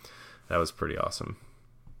 So that was pretty awesome.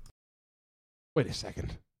 Wait a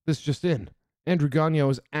second. This just in. Andrew Gagnon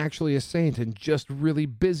is actually a saint and just really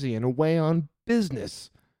busy and away on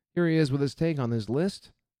business. Here he is with his take on his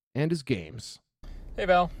list and his games. Hey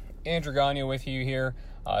Val, Andrew Gagnon with you here.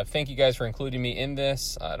 Thank you guys for including me in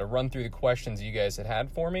this to run through the questions you guys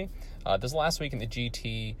had for me. This last week in the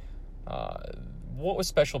GT, what was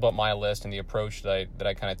special about my list and the approach that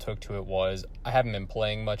I kind of took to it was I haven't been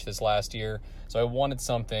playing much this last year, so I wanted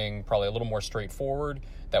something probably a little more straightforward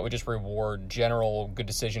that would just reward general good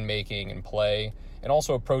decision making and play, and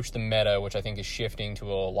also approach the meta, which I think is shifting to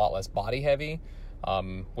a lot less body heavy,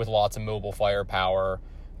 with lots of mobile firepower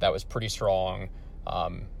that was pretty strong,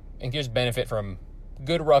 and gives benefit from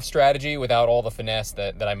good rough strategy without all the finesse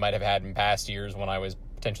that I might have had in past years when I was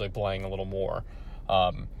potentially playing a little more.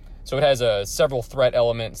 So it has several threat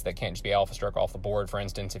elements that can't just be alpha struck off the board, for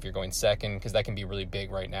instance, if you're going second, because that can be really big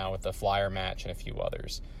right now with the flyer match and a few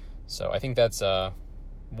others. So I think that's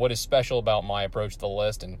what is special about my approach to the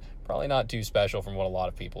list, and probably not too special from what a lot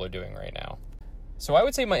of people are doing right now. So I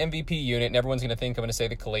would say my MVP unit, and everyone's going to think I'm going to say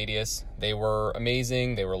the Caladius. They were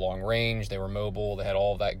amazing, they were long range, they were mobile, they had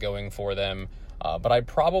all of that going for them. But I'd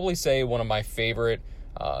probably say one of my favorite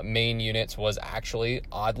main units was actually,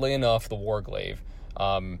 oddly enough, the Warglaive.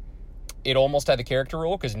 It almost had the character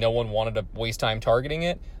rule because no one wanted to waste time targeting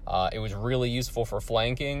it. It was really useful for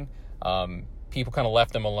flanking. People kind of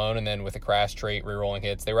left them alone, and then with the crash trait, rerolling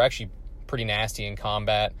hits, they were actually pretty nasty in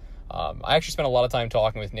combat. I actually spent a lot of time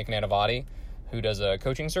talking with Nick Nanavati, who does a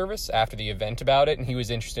coaching service, after the event about it, and he was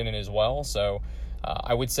interested in it as well. So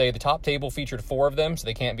I would say the top table featured 4 of them, so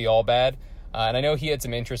they can't be all bad. And I know he had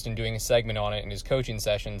some interest in doing a segment on it in his coaching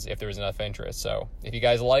sessions if there was enough interest. So if you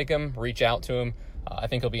guys like him, reach out to him. I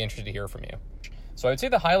think he'll be interested to hear from you. So I would say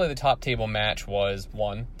the highlight of the top table match was,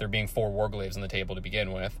 1, there being 4 Warglaives on the table to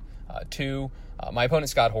begin with. 2, my opponent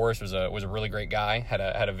Scott Horse was a really great guy. Had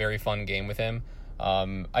a very fun game with him.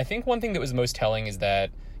 I think one thing that was most telling is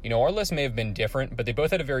that, our list may have been different, but they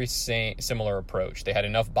both had a very similar approach. They had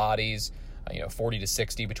enough bodies, 40 to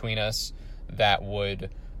 60 between us, that would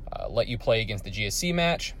let you play against the GSC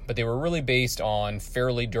match, but they were really based on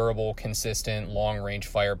fairly durable, consistent, long-range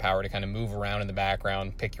firepower to kind of move around in the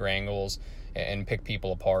background, pick your angles, and pick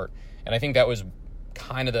people apart. And I think that was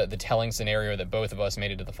kind of the telling scenario that both of us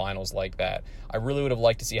made it to the finals like that. I really would have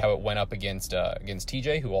liked to see how it went up against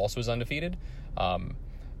TJ, who also was undefeated.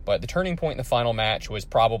 But the turning point in the final match was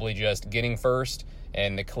probably just getting first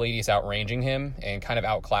and the Caladius outranging him and kind of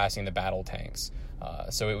outclassing the battle tanks.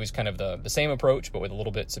 So it was kind of the same approach, but with a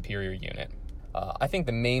little bit superior unit. I think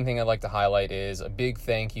the main thing I'd like to highlight is a big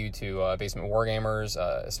thank you to Basement Wargamers,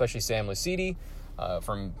 especially Sam Lucidi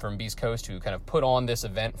from Beast Coast, who kind of put on this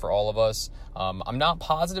event for all of us. I'm not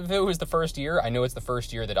positive if it was the first year. I know it's the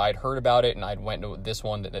first year that I'd heard about it, and I'd went to this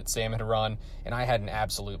one that Sam had run, and I had an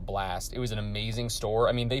absolute blast. It was an amazing store.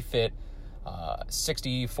 I mean, they fit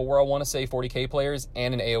 64, I want to say, 40K players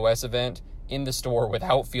and an AOS event in the store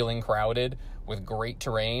without feeling crowded, with great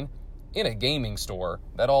terrain, in a gaming store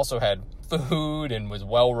that also had food and was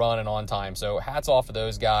well run and on time. So hats off to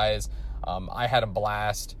those guys. I had a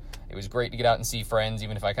blast. It was great to get out and see friends,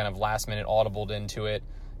 even if I kind of last minute audibled into it.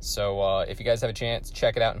 So if you guys have a chance,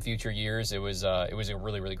 check it out in future years. It was a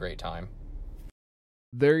really, really great time.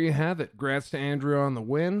 There you have it. Grats to Andrew on the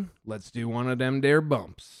win. Let's do one of them dare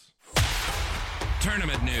bumps.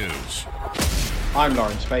 Tournament news. I'm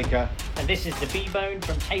Lawrence Baker. And this is the B-Bone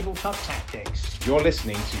from Tabletop Tactics. You're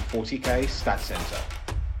listening to 40K Stat Center.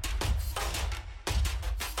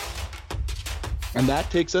 And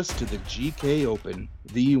that takes us to the GK Open,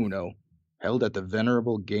 the Uno, held at the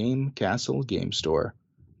venerable Game Castle Game Store,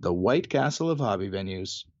 the White Castle of hobby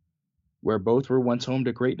venues, where both were once home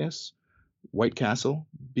to greatness, White Castle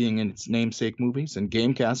being in its namesake movies and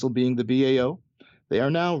Game Castle being the BAO. They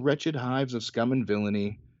are now wretched hives of scum and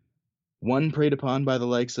villainy, one preyed upon by the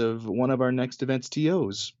likes of one of our next event's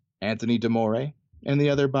TOs, Anthony Demore, and the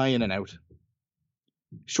other by In-N-Out.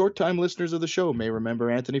 Short-time listeners of the show may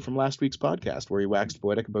remember Anthony from last week's podcast, where he waxed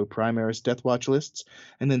poetic about Primaris Death Watch lists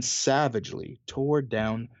and then savagely tore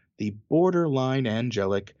down the borderline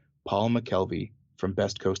angelic Paul McKelvey from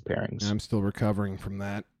Best Coast Pairings. I'm still recovering from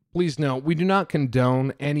that. Please note, we do not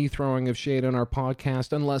condone any throwing of shade on our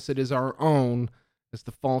podcast unless it is our own, as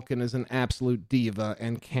the Falcon is an absolute diva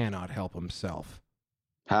and cannot help himself.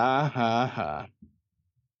 Ha, ha, ha.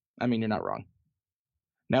 I mean, you're not wrong.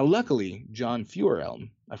 Now, luckily, John Feuerelm,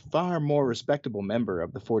 a far more respectable member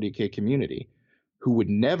of the 40K community, who would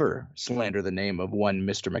never slander the name of one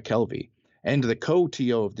Mr. McKelvey, and the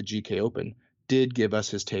co-TO of the GK Open, did give us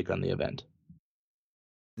his take on the event.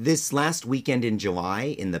 This last weekend in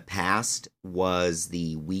July, in the past, was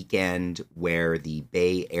the weekend where the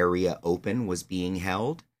Bay Area Open was being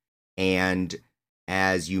held. And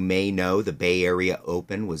as you may know, the Bay Area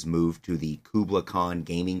Open was moved to the Kubla Khan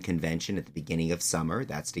Gaming Convention at the beginning of summer.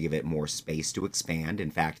 That's to give it more space to expand. In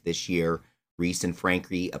fact, this year, Reese and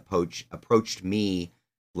Frankie approached me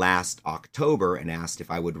last October and asked if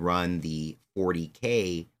I would run the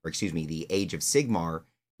 40K, the Age of Sigmar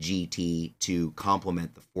GT to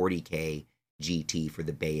complement the 40K GT for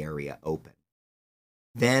the Bay Area Open.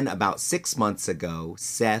 Then, about 6 months ago,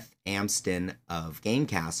 Seth Amston of Game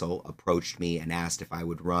Castle approached me and asked if I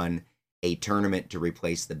would run a tournament to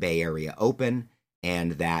replace the Bay Area Open,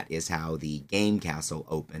 and that is how the Game Castle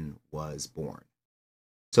Open was born.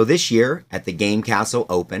 So this year, at the Game Castle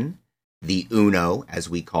Open, the Uno, as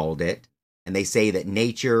we called it, and they say that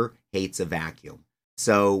nature hates a vacuum.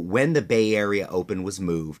 So when the Bay Area Open was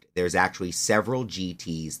moved, there's actually several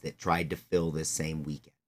GTs that tried to fill this same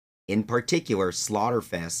weekend. In particular,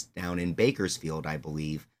 Slaughterfest down in Bakersfield, I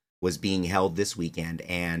believe, was being held this weekend,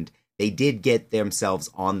 and they did get themselves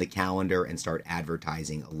on the calendar and start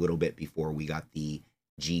advertising a little bit before we got the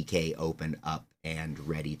GK Open up and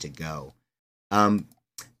ready to go.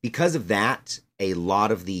 Because of that, a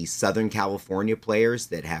lot of the Southern California players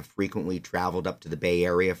that have frequently traveled up to the Bay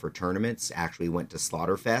Area for tournaments actually went to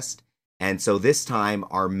Slaughterfest. And so this time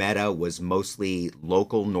our meta was mostly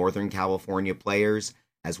local Northern California players,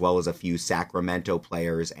 as well as a few Sacramento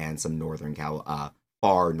players and some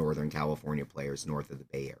far Northern California players north of the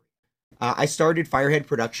Bay Area. I started Firehead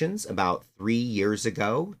Productions about 3 years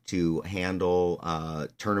ago to handle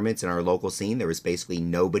tournaments in our local scene. There was basically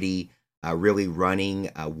nobody really running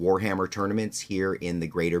Warhammer tournaments here in the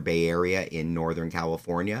greater Bay Area in Northern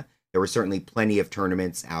California. There were certainly plenty of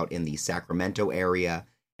tournaments out in the Sacramento area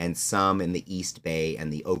and some in the East Bay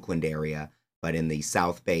and the Oakland area, but in the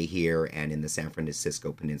South Bay here and in the San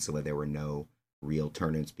Francisco Peninsula, there were no real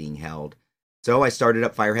tournaments being held. So I started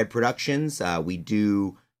up Firehead Productions. We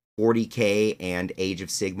do 40K and Age of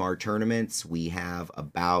Sigmar tournaments. We have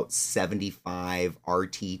about 75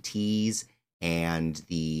 RTTs, and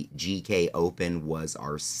the GK Open was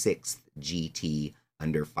our 6th GT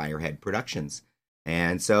under Firehead Productions.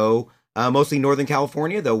 And so mostly Northern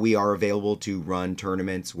California, though we are available to run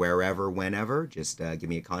tournaments wherever, whenever. Just give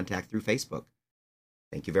me a contact through Facebook.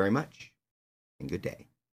 Thank you very much, and good day.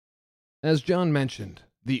 As John mentioned,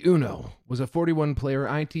 the Uno was a 41-player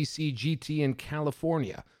ITC GT in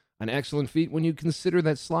California, an excellent feat when you consider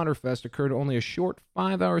that Slaughterfest occurred only a short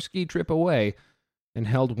 5-hour ski trip away and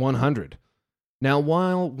held 100. Now,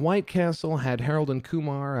 while White Castle had Harold and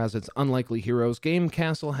Kumar as its unlikely heroes, Game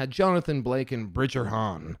Castle had Jonathan Blake and Bridger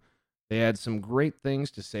Hahn. They had some great things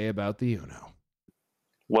to say about the Uno.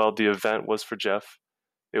 Well, the event was for Jeff.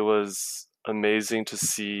 It was amazing to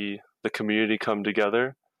see the community come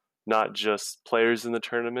together, not just players in the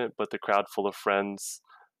tournament, but the crowd full of friends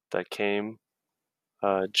that came.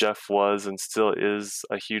 Jeff was and still is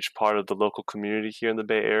a huge part of the local community here in the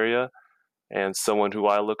Bay Area and someone who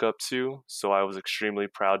I look up to, so I was extremely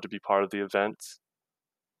proud to be part of the event.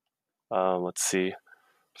 Let's see.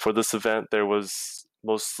 For this event, there was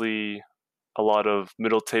mostly a lot of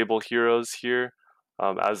middle table heroes here,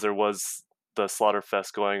 as there was the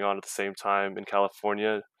Slaughterfest going on at the same time in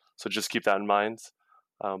California, so just keep that in mind.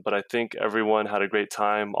 But I think everyone had a great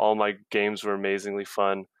time. All my games were amazingly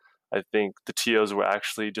fun. I think the TOs were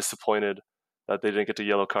actually disappointed that they didn't get to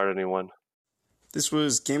yellow card anyone. This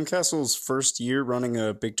was Game Castle's first year running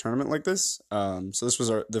a big tournament like this. So this was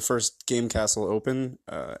the first Game Castle Open,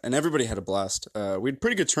 and everybody had a blast. We had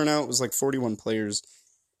pretty good turnout. It was like 41 players.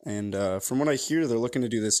 And from what I hear, they're looking to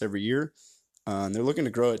do this every year. And they're looking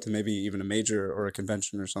to grow it to maybe even a major or a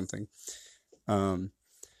convention or something.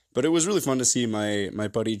 But it was really fun to see my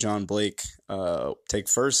buddy John Blake take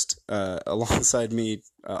first alongside me,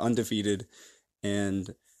 undefeated.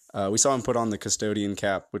 And we saw him put on the custodian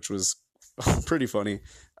cap, which was pretty funny.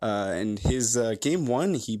 And his game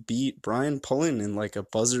one, he beat Brian Pullen in like a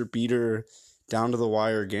buzzer beater down to the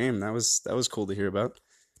wire game. That was cool to hear about.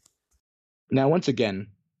 Now, once again,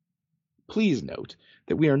 please note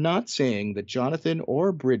that we are not saying that Jonathan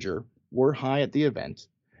or Bridger were high at the event,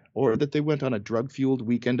 or that they went on a drug-fueled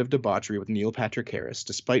weekend of debauchery with Neil Patrick Harris,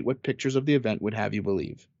 despite what pictures of the event would have you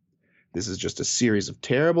believe. This is just a series of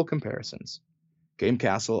terrible comparisons. Game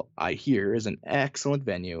Castle, I hear, is an excellent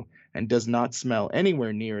venue and does not smell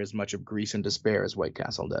anywhere near as much of grease and despair as White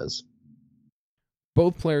Castle does.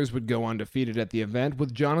 Both players would go undefeated at the event,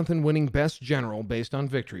 with Jonathan winning Best General based on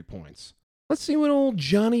victory points. Let's see what old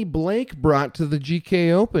Johnny Blake brought to the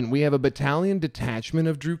GK Open. We have a battalion detachment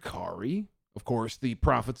of Drukhari. Of course, the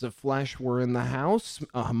Prophets of Flesh were in the house,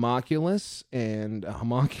 a Homunculus and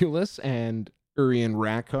Urian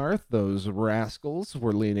Rakarth. Those rascals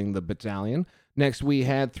were leading the battalion. Next, we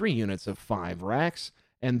had 3 units of 5 racks,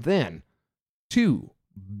 and then 2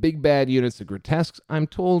 big bad units of Grotesques. I'm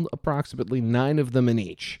told approximately 9 of them in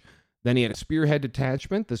each. Then he had a Spearhead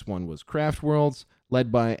detachment. This one was Craft Worlds,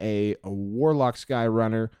 led by a Warlock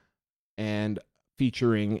Skyrunner, and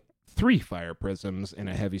featuring 3 Fire Prisms in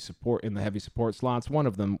the heavy support slots, one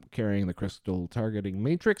of them carrying the Crystal Targeting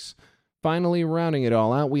Matrix. Finally, rounding it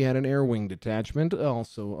all out, we had an Air Wing detachment,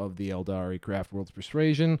 also of the Eldari Craft Worlds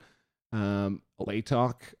Persuasion,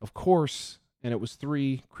 Latok, of course, and it was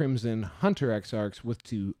 3 Crimson Hunter Exarchs with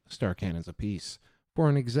 2 Star Cannons apiece for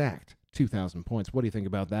an exact 2,000 points. What do you think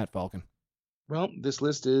about that, Falcon? Well, this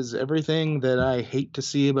list is everything that I hate to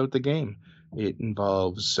see about the game. It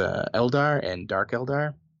involves Eldar and Dark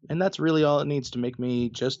Eldar, and that's really all it needs to make me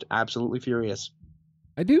just absolutely furious.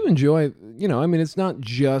 I do enjoy, it's not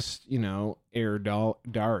just, Air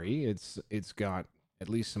Dari. It's got at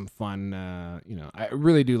least some fun, I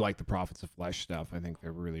really do like the Prophets of Flesh stuff. I think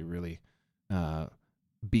they're really, really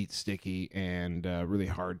beat sticky and really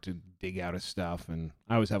hard to dig out of stuff. And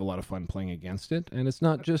I always have a lot of fun playing against it. And it's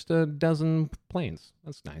not just a dozen planes.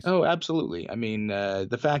 That's nice. Oh, absolutely. I mean,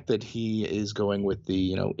 the fact that he is going with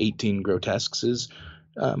the, 18 Grotesques is,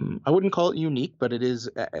 I wouldn't call it unique, but it is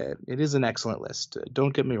an excellent list.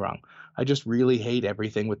 Don't get me wrong. I just really hate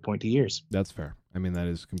everything with pointy ears. That's fair. I mean, that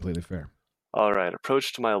is completely fair. All right,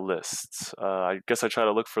 approach to my list. I guess I try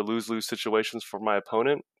to look for lose-lose situations for my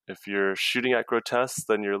opponent. If you're shooting at Grotesques,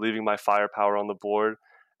 then you're leaving my firepower on the board,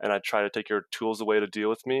 and I try to take your tools away to deal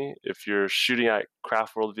with me. If you're shooting at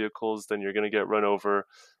Craft World vehicles, then you're going to get run over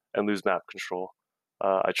and lose map control.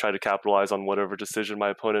 I try to capitalize on whatever decision my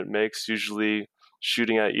opponent makes. Usually,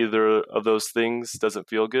 shooting at either of those things doesn't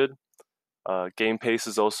feel good. Game pace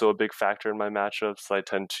is also a big factor in my matchups. I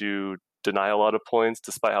tend to deny a lot of points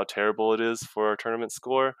despite how terrible it is for our tournament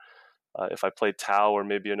score. If I play Tau or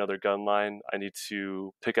maybe another gun line, I need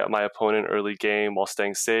to pick at my opponent early game while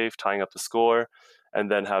staying safe, tying up the score,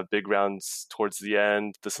 and then have big rounds towards the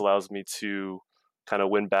end. This allows me to kind of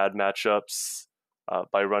win bad matchups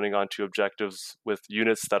by running onto objectives with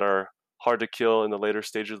units that are hard to kill in the later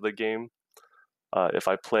stages of the game. If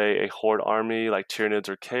I play a Horde army like Tyranids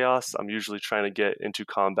or Chaos, I'm usually trying to get into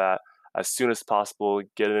combat as soon as possible,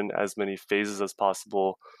 get in as many phases as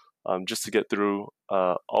possible, just to get through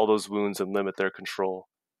all those wounds and limit their control.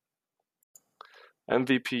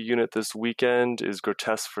 MVP unit this weekend is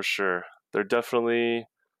Grotesque for sure. They're definitely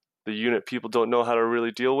the unit people don't know how to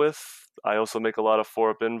really deal with. I also make a lot of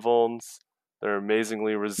 4-up invulns. They're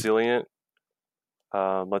amazingly resilient.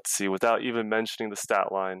 Let's see, without even mentioning the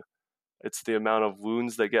stat line, it's the amount of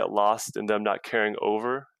wounds that get lost in them not carrying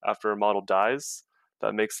over after a model dies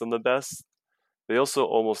that makes them the best. They also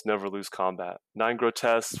almost never lose combat. 9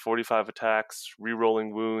 grotesques, 45 attacks,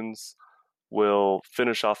 re-rolling wounds will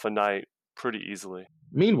finish off a knight pretty easily.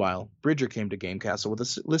 Meanwhile, Bridger came to Gamecastle with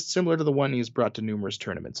a list similar to the one he's brought to numerous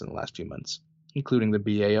tournaments in the last few months, including the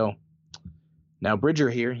BAO. Now, Bridger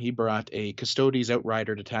here, he brought a Custodes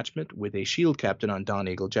Outrider detachment with a Shield Captain on Dawn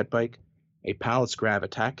Eagle Jetbike, a Palace Grav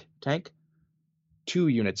attack tank, 2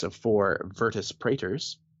 units of 4 Virtus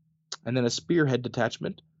Praetors, and then a Spearhead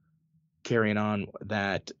detachment, carrying on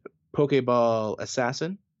that Pokeball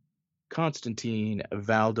Assassin, Constantine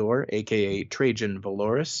Valdor, a.k.a. Trajan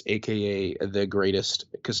Valoris, a.k.a. the greatest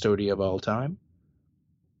Custodia of all time,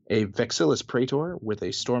 a Vexillus Praetor with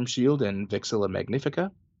a Storm Shield and Vexilla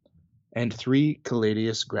Magnifica, and 3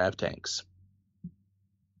 Caladius Grav tanks.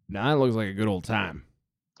 Now it looks like a good old time.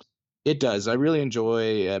 It does. I really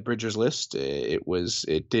enjoy Bridger's list.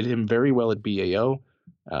 It did him very well at BAO.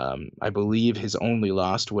 I believe his only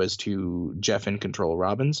loss was to Jeff in Control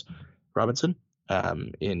Robinson.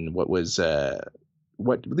 In what was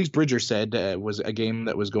what at least Bridger said was a game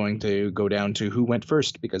that was going to go down to who went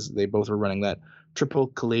first, because they both were running that triple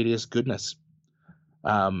Caladius goodness.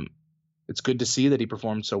 It's good to see that he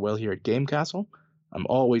performed so well here at Gamecastle. I'm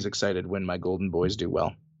always excited when my Golden Boys do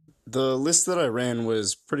well. The list that I ran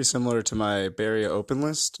was pretty similar to my Baria Open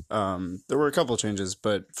list. There were a couple changes,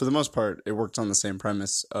 but for the most part, it worked on the same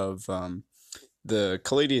premise of the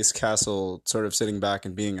Caladius Castle sort of sitting back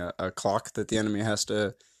and being a clock that the enemy has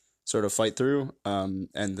to sort of fight through, and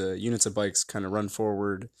the units of bikes kind of run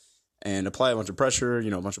forward and apply a bunch of pressure,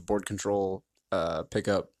 a bunch of board control, pick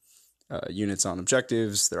up units on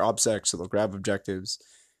objectives. They're obsec, so they'll grab objectives.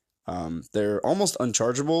 They're almost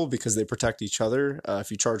unchargeable because they protect each other.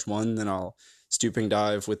 If you charge one, then I'll stooping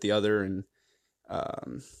dive with the other, and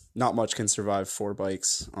not much can survive 4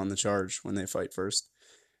 bikes on the charge when they fight first.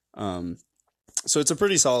 So it's a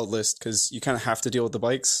pretty solid list because you kind of have to deal with the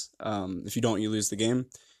bikes. If you don't, you lose the game.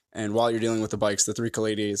 And while you're dealing with the bikes, the 3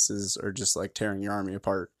 Caladiuses are just like tearing your army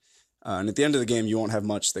apart. And at the end of the game, you won't have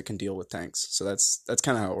much that can deal with tanks. So that's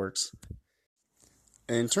kind of how it works.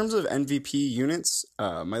 In terms of MVP units,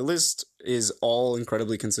 my list is all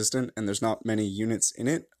incredibly consistent, and there's not many units in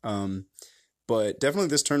it. But definitely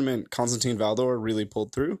this tournament, Constantine Valdor really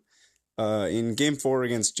pulled through. In Game 4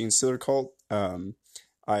 against Genestealer Cult,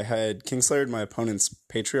 I had Kingslayered my opponent's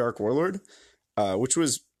Patriarch Warlord, which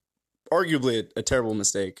was arguably a terrible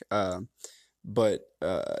mistake. But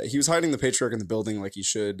he was hiding the Patriarch in the building like he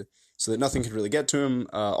should, so that nothing could really get to him.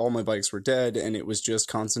 All my bikes were dead, and it was just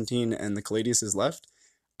Constantine and the Caladiuses left.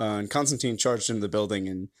 And Constantine charged into the building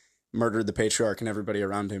and murdered the Patriarch and everybody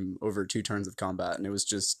around him over 2 turns of combat. And it was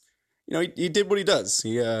just, he did what he does.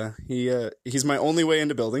 He's my only way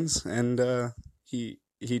into buildings, and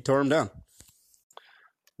he tore him down.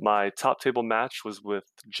 My top table match was with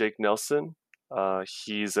Jake Nelson.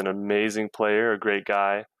 He's an amazing player, a great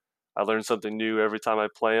guy. I learn something new every time I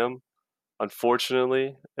play him.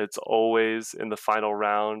 Unfortunately, it's always in the final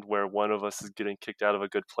round where one of us is getting kicked out of a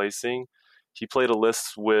good placing. He played a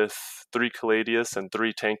list with 3 Caladius and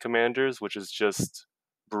 3 tank commanders, which is just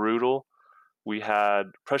brutal. We had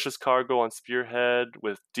precious cargo on Spearhead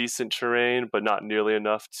with decent terrain, but not nearly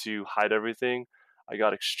enough to hide everything. I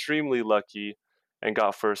got extremely lucky and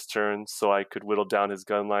got first turn, so I could whittle down his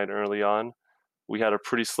gun line early on. We had a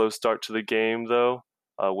pretty slow start to the game, though,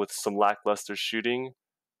 with some lackluster shooting.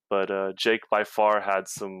 But Jake by far had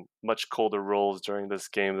some much colder rolls during this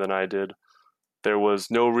game than I did. There was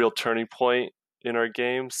no real turning point in our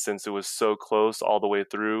game since it was so close all the way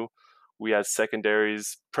through. We had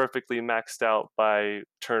secondaries perfectly maxed out by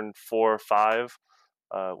turn 4 or 5.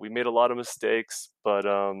 We made a lot of mistakes, but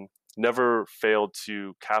never failed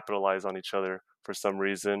to capitalize on each other for some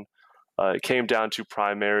reason. It came down to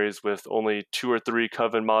primaries with only 2 or 3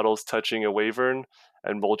 Coven models touching a Wyvern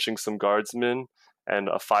and mulching some guardsmen, and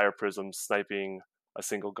a Fire Prism sniping a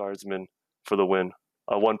single guardsman for the win.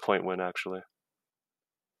 A 1-point win, actually.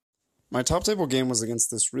 My top table game was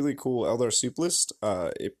against this really cool Eldar Soup list.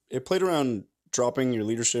 It played around dropping your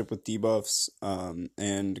leadership with debuffs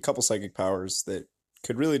and a couple psychic powers that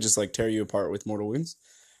could really just like tear you apart with mortal wounds.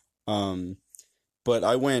 But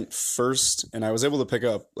I went first, and I was able to pick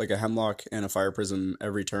up like a Hemlock and a Fire Prism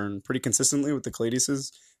every turn pretty consistently with the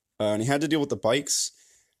Caladiuses. And he had to deal with the bikes.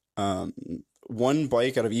 1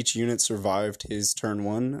 bike out of each unit survived his turn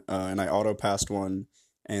 1, and I auto-passed one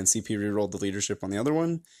and CP rerolled the leadership on the other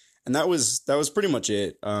one. And that was pretty much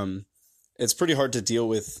it. It's pretty hard to deal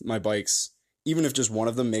with my bikes, even if just one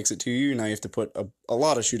of them makes it to you. Now you have to put a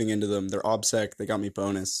lot of shooting into them. They're OBSEC, they got me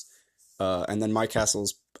bonus. And then my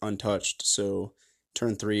castle's untouched, so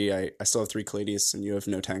turn 3, I still have 3 Caladius, and you have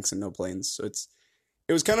no tanks and no planes. So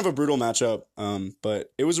it was kind of a brutal matchup,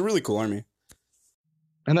 but it was a really cool army.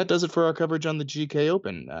 And that does it for our coverage on the GK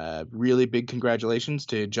Open. Really big congratulations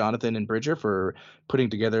to Jonathan and Bridger for putting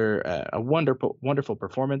together a wonderful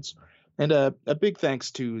performance. And a big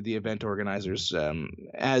thanks to the event organizers.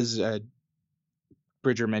 As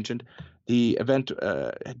Bridger mentioned, the event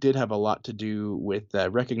did have a lot to do with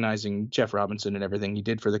recognizing Jeff Robinson and everything he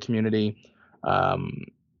did for the community. And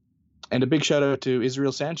a big shout out to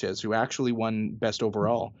Israel Sanchez, who actually won Best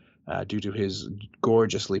Overall due to his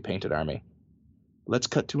gorgeously painted army. Let's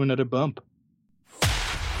cut to another bump.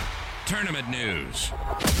 Tournament news.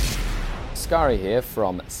 Scary here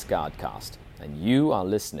from Scardcast, and you are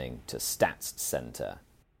listening to Stats Center.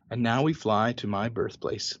 And now we fly to my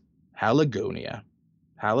birthplace, Haligonia,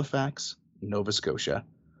 Halifax, Nova Scotia.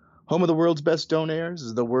 Home of the world's best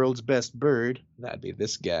donaires, the world's best bird, that'd be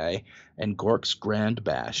this guy, and Gork's Grand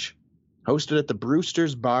Bash. Hosted at the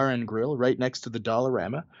Brewster's Bar and Grill right next to the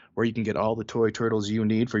Dollarama, where you can get all the toy turtles you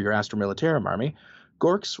need for your Astra Militarum army,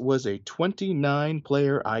 Gork's was a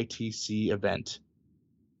 29-player ITC event.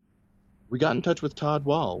 We got in touch with Todd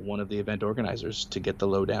Wall, one of the event organizers, to get the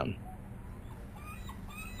lowdown.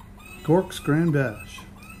 Gork's Grand Bash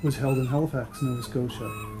was held in Halifax, Nova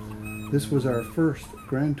Scotia. This was our first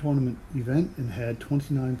grand tournament event and had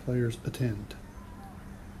 29 players attend.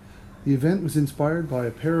 The event was inspired by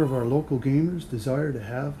a pair of our local gamers' desire to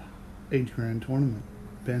have a grand tournament,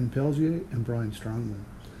 Ben Pelgier and Brian Strongman.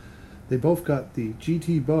 They both got the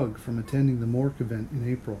GT bug from attending the Mork event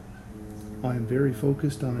in April. I am very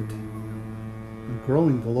focused on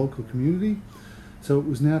growing the local community, so it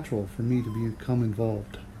was natural for me to become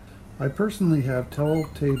involved. I personally have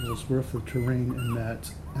 12 tables worth of terrain and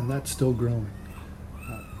mats, and that's still growing.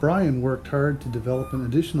 Brian worked hard to develop an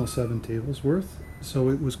additional 7 tables worth, so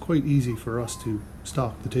it was quite easy for us to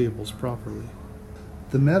stock the tables properly.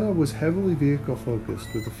 The meta was heavily vehicle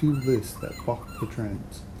focused with a few lists that bucked the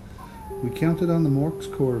trends. We counted on the Mork's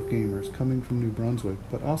core of gamers coming from New Brunswick,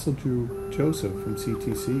 but also drew Joseph from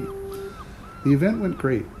CTC. The event went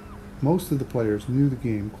great. Most of the players knew the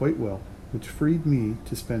game quite well, which freed me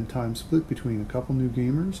to spend time split between a couple new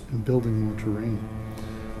gamers and building more terrain.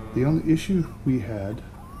 The only issue we had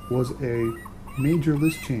was a major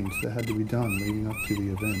list change that had to be done leading up to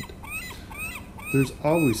the event. There's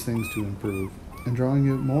always things to improve, and drawing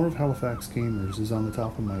out more of Halifax gamers is on the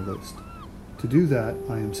top of my list. To do that,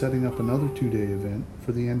 I am setting up another 2-day event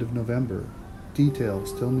for the end of November. Details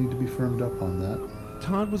still need to be firmed up on that.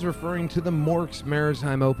 Todd was referring to the Mork's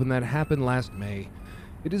Maritime Open that happened last May.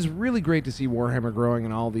 It is really great to see Warhammer growing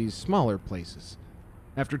in all these smaller places.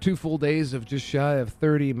 After 2 full days of just shy of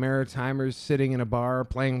 30 Maritimers sitting in a bar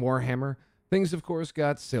playing Warhammer, things of course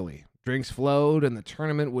got silly. Drinks flowed, and the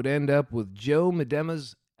tournament would end up with Joe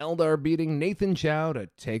Medema's Eldar beating Nathan Chow to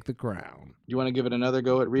take the crown. You want to give it another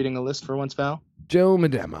go at reading a list for once, Val? Joe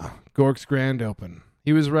Medema, Gork's Grand Open.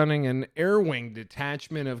 He was running an Air Wing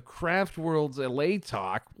detachment of Craft World's LA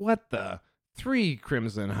Talk. What the? 3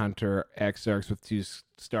 Crimson Hunter Exarchs with 2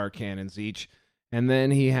 star cannons each. And then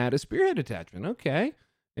he had a Spearhead detachment. Okay.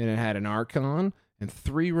 And it had an Archon and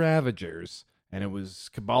 3 Ravagers. And it was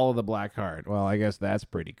Cabal of the Black Heart. Well, I guess that's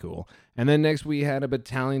pretty cool. And then next we had a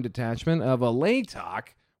battalion detachment of a Laytok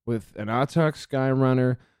with an Autok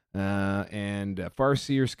Skyrunner and a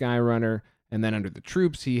Farseer Skyrunner. And then under the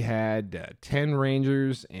troops, he had 10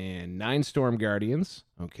 Rangers and 9 Storm Guardians.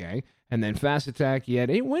 Okay. And then fast attack, he had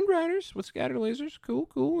 8 Wind Riders with scatter lasers.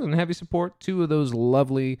 Cool. And heavy support, 2 of those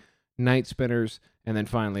lovely Night Spinners. And then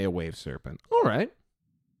finally a Wave Serpent. All right.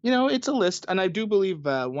 You know, it's a list, and I do believe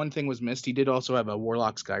one thing was missed. He did also have a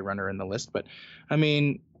Warlock Skyrunner in the list, but, I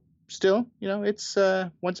mean, still, you know, it's,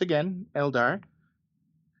 once again, Eldar.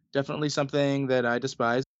 Definitely something that I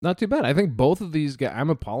despise. Not too bad. I think both of these guys, I'm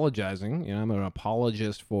apologizing. You know, I'm an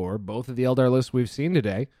apologist for both of the Eldar lists we've seen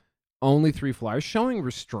today. Only 3 flyers, showing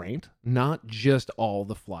restraint, not just all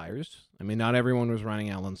the flyers. I mean, not everyone was running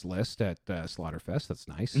Ellen's list at Slaughterfest. That's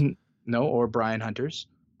nice. No, or Brian Hunters.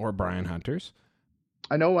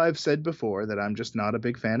 I know I've said before that I'm just not a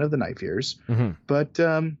big fan of the Knife Ears, but,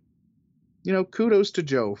 you know, kudos to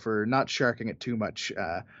Joe for not sharking it too much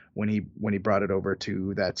when he brought it over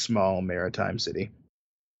to that small maritime city.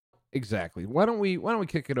 Exactly. Why don't we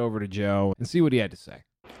kick it over to Joe and see what he had to say?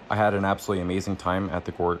 I had an absolutely amazing time at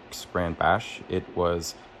the Gork's Grand Bash. It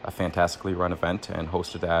was a fantastically run event and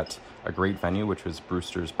hosted at a great venue, which was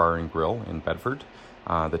Brewster's Bar and Grill in Bedford.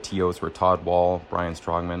 The TOs were Todd Wall, Brian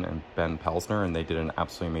Strongman, and Ben Pelsner, and they did an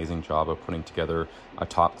absolutely amazing job of putting together a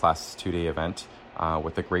top-class 2-day event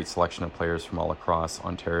with a great selection of players from all across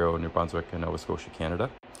Ontario, New Brunswick, and Nova Scotia, Canada.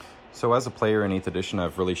 So as a player in 8th edition,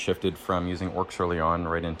 I've really shifted from using orcs early on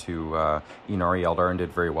right into Inari Eldar and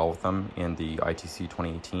did very well with them in the ITC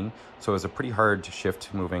 2018. So it was a pretty hard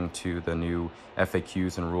shift moving to the new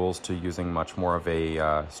FAQs and rules to using much more of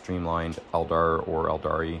a streamlined Eldar or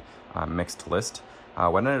Eldari mixed list.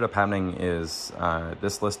 What ended up happening is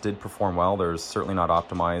this list did perform well. There's certainly not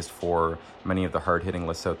optimized for many of the hard-hitting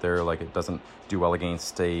lists out there. Like, it doesn't do well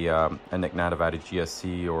against a Nick Natavati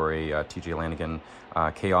GSC or a TJ Lanigan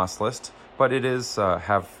Chaos list, but it is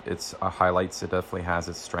have its highlights. It definitely has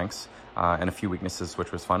its strengths and a few weaknesses,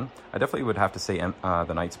 which was fun. I definitely would have to say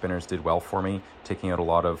the Night Spinners did well for me, taking out a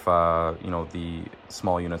lot of the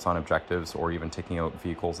small units on objectives, or even taking out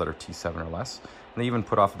vehicles that are T7 or less. And they even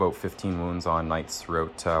put off about 15 wounds on Knights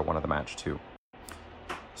throughout one of the match too.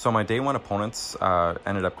 So my day one opponents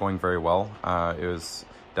ended up going very well. It was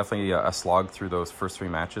definitely a slog through those first 3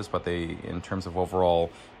 matches, but they, in terms of overall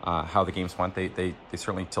how the games went, they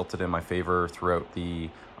certainly tilted in my favor throughout the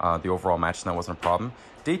overall match, and that wasn't a problem.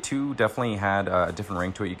 Day 2 definitely had a different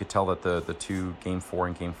ring to it. You could tell that the two Game 4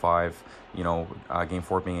 and Game 5, Game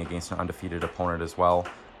 4 being against an undefeated opponent as well,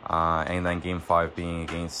 and then Game 5 being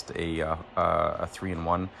against a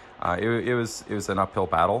 3-1. It was an uphill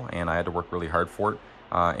battle, and I had to work really hard for it.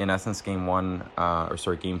 In essence, Game 4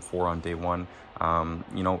 on day 1,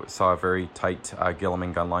 saw a very tight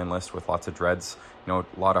Guilliman gunline list with lots of dreads. A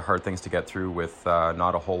lot of hard things to get through with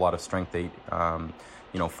not a whole lot of strength 8,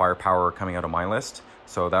 firepower coming out of my list.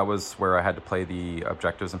 So that was where I had to play the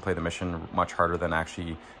objectives and play the mission much harder than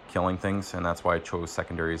actually killing things, and that's why I chose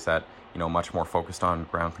secondaries that, much more focused on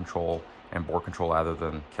ground control and board control rather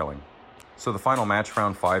than killing. So the final match,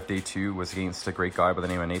 round 5, day 2, was against a great guy by the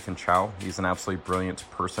name of Nathan Chow. He's an absolutely brilliant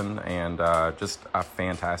person and just a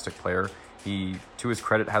fantastic player. He, to his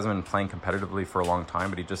credit, hasn't been playing competitively for a long time,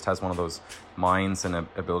 but he just has one of those minds and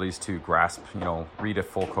abilities to grasp, read a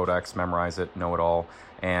full codex, memorize it, know it all.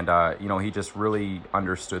 And, he just really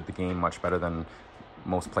understood the game much better than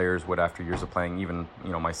most players would after years of playing. Even,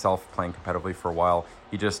 myself playing competitively for a while,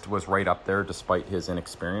 he just was right up there despite his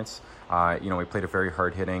inexperience. He played a very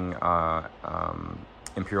hard-hitting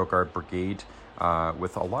Imperial Guard Brigade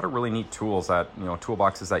with a lot of really neat tools that,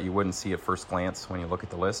 toolboxes that you wouldn't see at first glance when you look at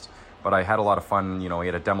the list. But I had a lot of fun. He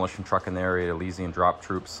had a demolition truck in there, he had Elysian drop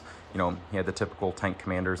troops, he had the typical tank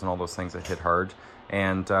commanders and all those things that hit hard.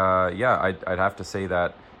 And I'd have to say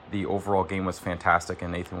that the overall game was fantastic,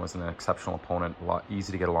 and Nathan was an exceptional opponent, a lot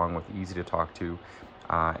easy to get along with, easy to talk to,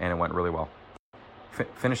 and it went really well.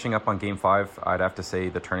 Finishing up on Game 5, I'd have to say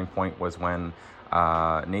the turning point was when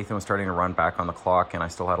Nathan was starting to run back on the clock, and I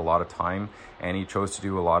still had a lot of time, and he chose to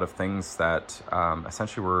do a lot of things that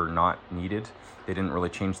essentially were not needed. They didn't really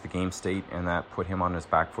change the game state, and that put him on his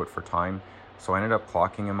back foot for time. So I ended up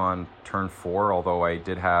clocking him on turn 4, although I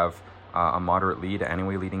did have a moderate lead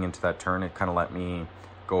anyway leading into that turn. It kind of let me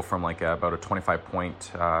go from like about a 25 point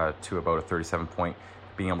to about a 37 point,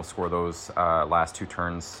 being able to score those last 2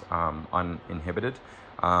 turns uninhibited.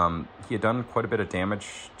 He had done quite a bit of damage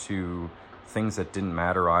to things that didn't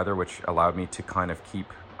matter either, which allowed me to kind of keep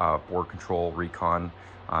board control, recon,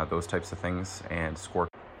 those types of things, and score.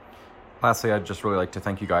 Lastly, I'd just really like to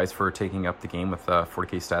thank you guys for taking up the game with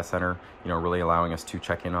 40K Stat Center, really allowing us to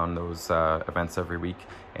check in on those events every week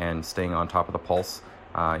and staying on top of the pulse.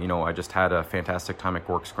 I just had a fantastic time at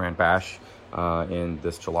Gorks Grand Bash in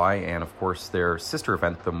this July, and of course their sister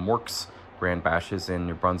event, the Morks Grand Bash, is in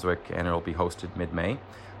New Brunswick, and it'll be hosted mid-May.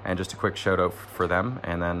 And just a quick shout out for them.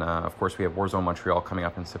 And then of course we have Warzone Montreal coming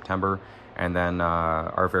up in September, and then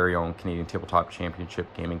our very own Canadian Tabletop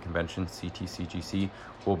Championship Gaming Convention, CTCGC,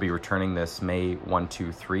 will be returning this May 1,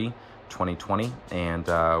 2, 3, 2020, and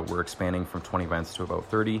we're expanding from 20 events to about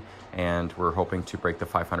 30, and we're hoping to break the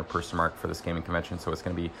 500 person mark for this gaming convention. So it's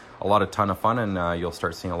going to be a ton of fun, and you'll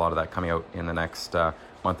start seeing a lot of that coming out in the next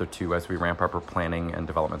month or two as we ramp up our planning and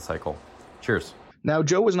development cycle. Cheers. Now,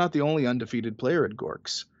 Joe was not the only undefeated player at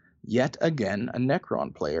Gorks. Yet again, a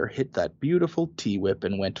Necron player hit that beautiful T-Whip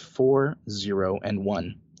and went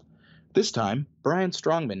 4-0-1. This time, Brian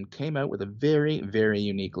Strongman came out with a very, very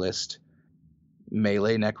unique list.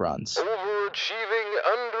 Melee Necrons. Overachieving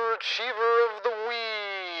Underachiever of the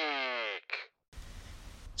Week!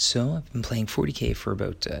 So, I've been playing 40K for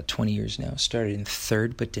about 20 years now. Started in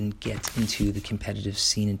 3rd, but didn't get into the competitive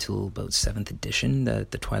scene until about 7th edition, the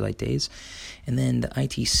Twilight Days. And then the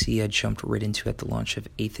ITC I jumped right into at the launch of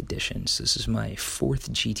 8th edition. So this is my 4th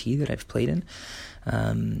GT that I've played in.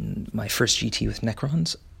 My first GT with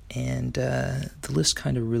Necrons. And the list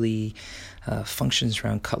kind of really functions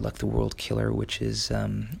around Cutluck the World Killer, which is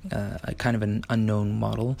a kind of an unknown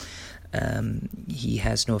model. He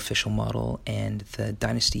has no official model, and the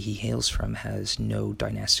dynasty he hails from has no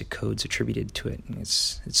dynastic codes attributed to it.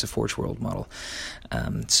 It's a Forge World model.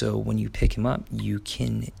 So when you pick him up, you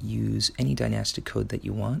can use any dynastic code that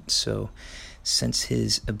you want. So since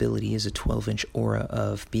his ability is a 12-inch aura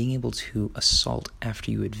of being able to assault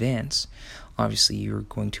after you advance, obviously you're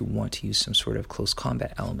going to want to use some sort of close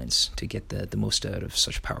combat elements to get the most out of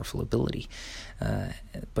such a powerful ability.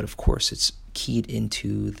 But of course, it's keyed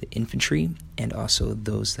into the infantry and also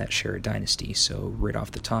those that share a dynasty. So right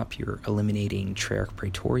off the top, you're eliminating Treyarch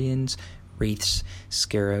Praetorians, Wraiths,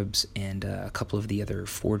 Scarabs, and a couple of the other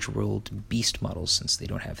Forge World Beast models, since they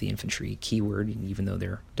don't have the infantry keyword, even though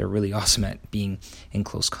they're really awesome at being in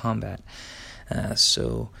close combat.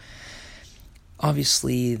 So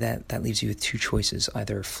obviously that leaves you with two choices,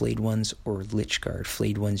 either Flayed Ones or Lich Guard.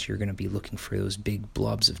 Flayed Ones, you're going to be looking for those big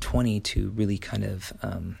blobs of 20 to really kind of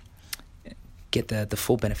get the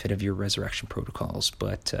full benefit of your resurrection protocols,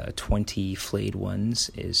 but 20 Flayed Ones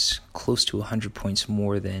is close to 100 points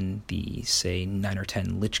more than the, say, 9 or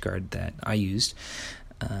 10 Lich Guard that I used.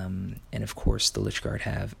 And of course, the Lich Guard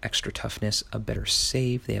have extra toughness, a better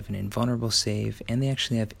save, they have an invulnerable save, and they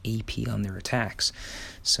actually have AP on their attacks.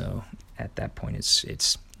 So at that point,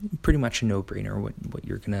 it's pretty much a no-brainer what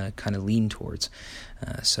you're going to kind of lean towards.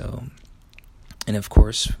 And of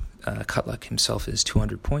course, Cutluck himself is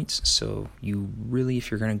 200 points, so you really,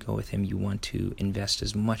 if you're going to go with him, you want to invest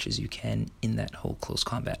as much as you can in that whole close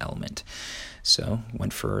combat element. So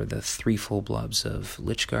went for the 3 full blobs of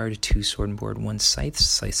Lich Guard, 2 Sword and Board, 1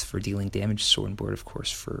 Scythe for dealing damage, Sword and Board, of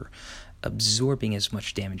course, for absorbing as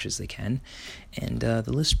much damage as they can. And the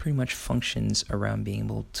list pretty much functions around being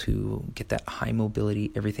able to get that high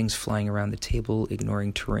mobility. Everything's flying around the table,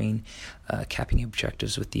 ignoring terrain, capping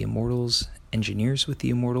objectives with the Immortals, Engineers with the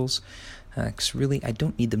Immortals. Because really, I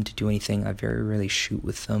don't need them to do anything. I very rarely shoot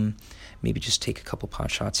with them. Maybe just take a couple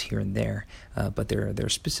pot shots here and there. But they're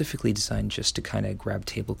specifically designed just to kind of grab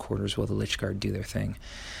table quarters while the Lich Guard do their thing.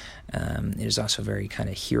 It is also a very kind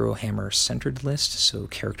of Hero Hammer centered list, so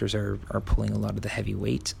characters are pulling a lot of the heavy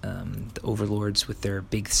weight. The Overlords with their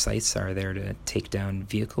big scythes are there to take down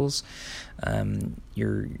vehicles.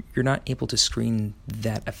 You're not able to screen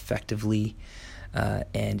that effectively,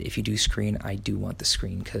 and if you do screen, I do want the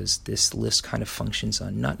screen, because this list kind of functions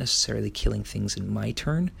on not necessarily killing things in my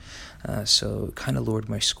turn, so it kind of lowered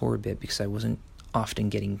my score a bit because I wasn't often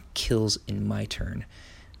getting kills in my turn.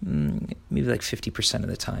 Maybe like 50% of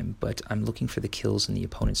the time, but I'm looking for the kills in the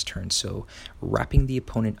opponent's turn. So wrapping the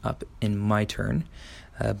opponent up in my turn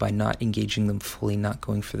by not engaging them fully, not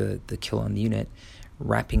going for the kill on the unit,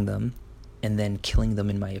 wrapping them, and then killing them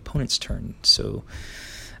in my opponent's turn. So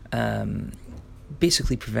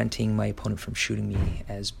basically preventing my opponent from shooting me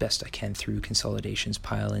as best I can through consolidations,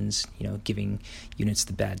 pile-ins, giving units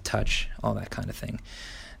the bad touch, all that kind of thing.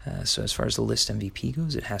 So as far as the list MVP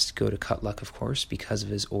goes, it has to go to Cutluck, of course, because of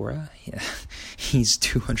his aura. He's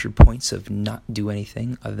 200 points of not do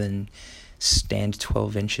anything other than stand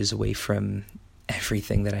 12 inches away from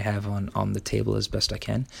everything that I have on the table as best I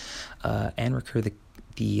can. Anraker,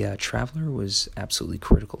 the Traveler, was absolutely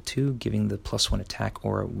critical too, giving the +1 attack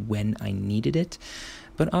aura when I needed it,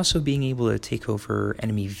 but also being able to take over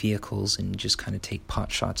enemy vehicles and just kind of take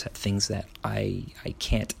pot shots at things that I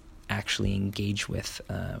can't actually engage with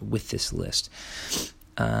this list.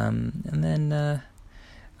 And then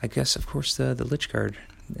I guess, of course, the Lich Guard,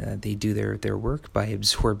 they do their work by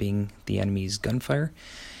absorbing the enemy's gunfire.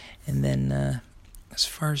 And then as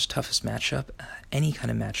far as toughest matchup, any kind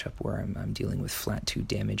of matchup where I'm dealing with flat 2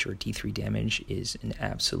 damage or D3 damage is an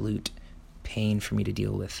absolute pain for me to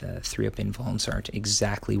deal with. 3-up invulns aren't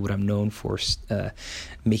exactly what I'm known for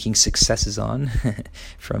making successes on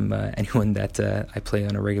from anyone that I play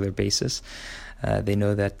on a regular basis. They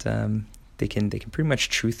know that they can pretty much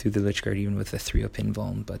chew through the Lich Guard even with a 3-up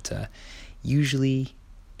invuln, but usually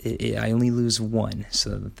I only lose one.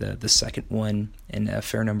 So the second one in a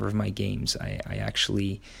fair number of my games, I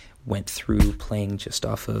actually went through playing just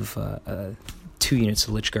off of 2 units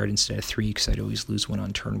of Lich Guard instead of 3, because I'd always lose one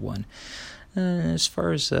on turn 1. As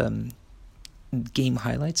far as game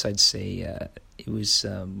highlights, I'd say it was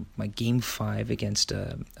my game 5 against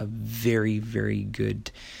a very, very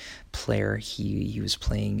good player. He was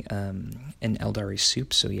playing an Eldari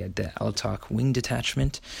Soup, so he had the Alatok Wing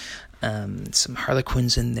Detachment, some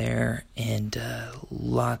Harlequins in there, and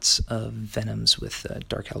lots of Venoms with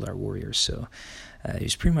Dark Eldar Warriors. So he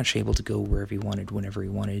was pretty much able to go wherever he wanted, whenever he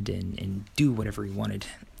wanted, and do whatever he wanted.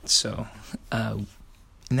 So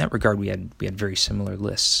in that regard, we had very similar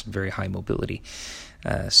lists, very high mobility.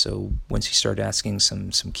 So once he started asking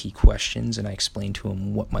some key questions, and I explained to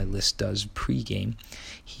him what my list does pre-game,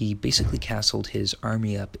 he basically castled his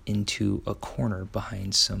army up into a corner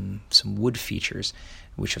behind some wood features,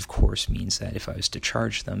 which of course means that if I was to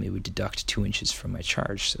charge them, it would deduct 2 inches from my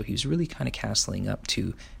charge. So he was really kind of castling up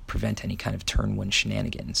to prevent any kind of turn one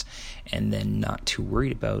shenanigans, and then not too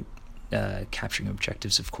worried about capturing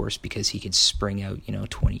objectives, of course, because he could spring out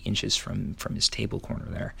 20 inches from his table corner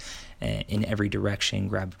there in every direction,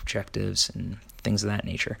 grab objectives and things of that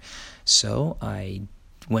nature. So I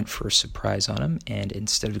went for a surprise on him, and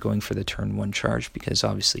instead of going for the turn one charge, because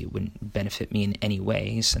obviously it wouldn't benefit me in any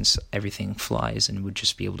way since everything flies and would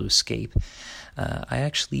just be able to escape, I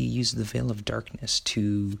actually used the Veil of Darkness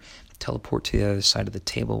to teleport to the other side of the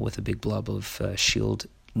table with a big blob of shield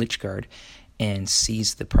Lich-Guard and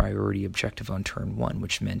seize the priority objective on turn one,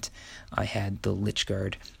 which meant I had the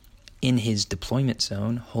Lich-Guard in his deployment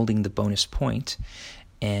zone, holding the bonus point,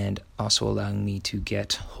 and also allowing me to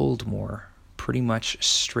get hold more pretty much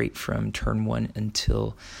straight from turn one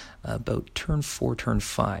until about turn 4, turn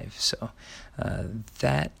 5. So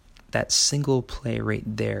that single play right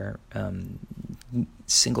there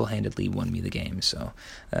single-handedly won me the game. So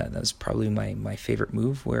that was probably my favorite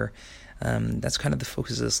move, where that's kind of the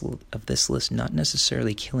focus of this list, not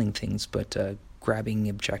necessarily killing things, but grabbing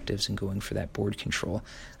objectives and going for that board control.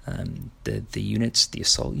 The units, the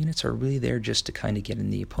assault units, are really there just to kind of get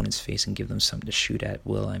in the opponent's face and give them something to shoot at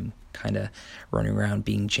while I'm kind of running around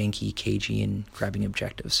being janky, cagey, and grabbing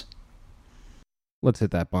objectives. Let's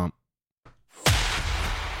hit that bump.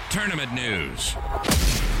 Tournament news.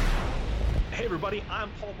 Hey everybody, I'm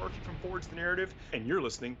Paul Murphy from Forge the Narrative, and you're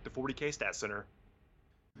listening to 40K Stat Center.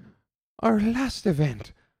 Our last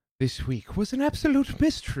event this week was an absolute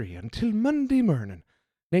mystery until Monday morning.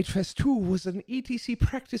 Nightfest 2 was an ETC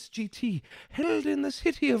practice GT held in the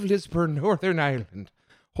city of Lisburn, Northern Ireland.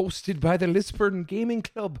 Hosted by the Lisburn Gaming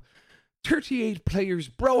Club, 38 players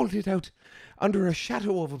brawled it out under a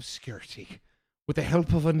shadow of obscurity. With the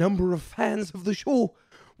help of a number of fans of the show,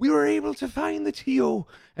 we were able to find the TO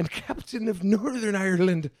and captain of Northern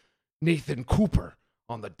Ireland, Nathan Cooper,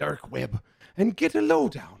 on the dark web and get a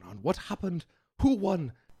lowdown on what happened, who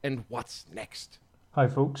won, and what's next. Hi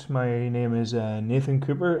folks, my name is Nathan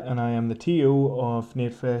Cooper and I am the TO of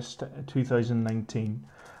NateFest 2019.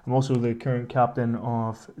 I'm also the current captain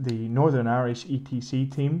of the Northern Irish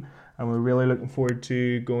ETC team, and we're really looking forward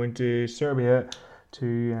to going to Serbia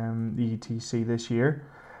to the ETC this year.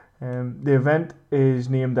 The event is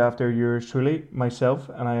named after yours truly, myself,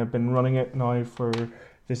 and I have been running it now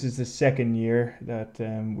this is the second year that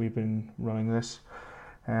we've been running this.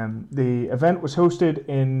 The event was hosted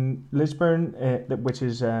in Lisburn, which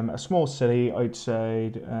is a small city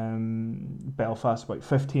outside Belfast, about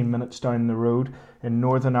 15 minutes down the road in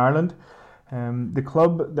Northern Ireland. The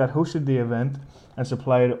club that hosted the event and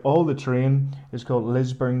supplied all the terrain is called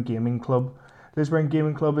Lisburn Gaming Club. Lisburn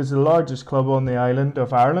Gaming Club is the largest club on the island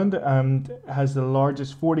of Ireland and has the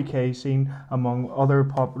largest 40k scene among other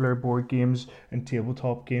popular board games and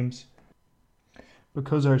tabletop games.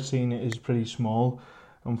 Because our scene is pretty small,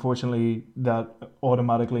 unfortunately that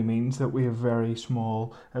automatically means that we have very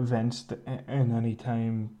small events in any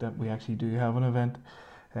time that we actually do have an event.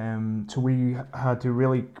 So we had to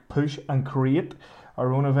really push and create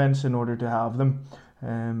our own events in order to have them.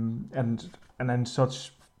 And in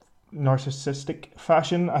such narcissistic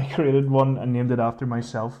fashion, I created one and named it after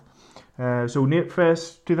myself. So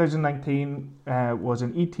NateFest 2019 was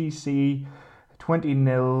an ETC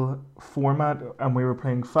 20-0 format, and we were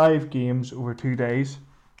playing 5 games over 2 days.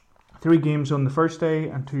 3 games on the first day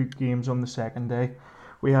and 2 games on the second day.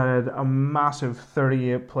 We had a massive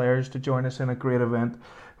 38 players to join us in a great event,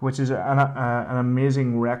 which is an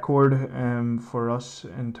amazing record for us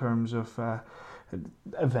in terms of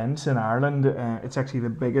events in Ireland. It's actually the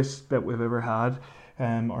biggest that we've ever had.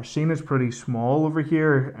 Our scene is pretty small over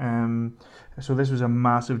here, so this was a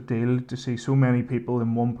massive deal to see so many people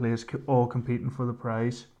in one place all competing for the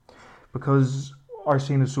prize. Because our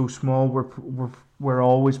scene is so small, we're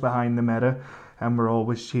always behind the meta and we're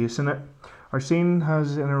always chasing it. Our scene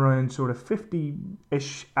has in around sort of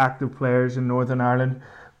 50-ish active players in Northern Ireland,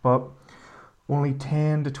 but only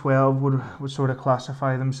 10 to 12 would sort of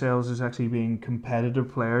classify themselves as actually being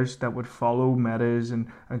competitive players that would follow metas and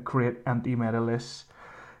create anti-meta lists.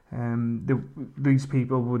 These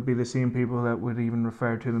people would be the same people that would even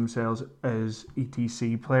refer to themselves as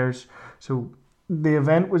ETC players. So the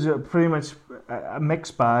event was pretty much a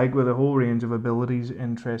mixed bag with a whole range of abilities,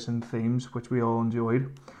 interests and themes, which we all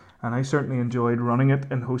enjoyed. And I certainly enjoyed running it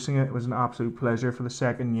and hosting it. It was an absolute pleasure for the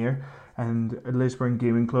second year. and Lisburn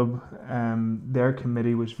Gaming Club, their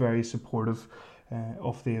committee was very supportive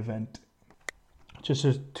of the event. Just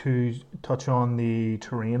to touch on the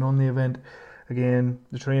terrain on the event, again,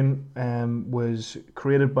 the terrain was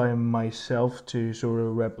created by myself to sort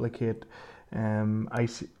of replicate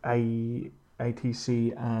ITC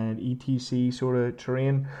and ETC sort of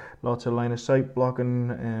terrain. Lots of line of sight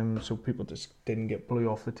blocking, so people just didn't get blew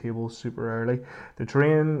off the table super early. The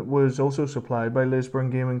terrain was also supplied by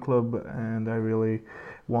Lisburn Gaming Club, and I really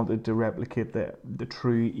wanted to replicate the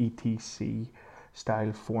true ETC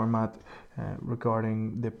style format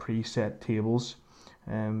regarding the preset tables.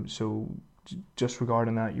 So just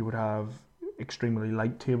regarding that, you would have extremely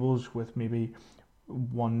light tables with maybe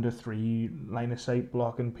 1 to 3 line of sight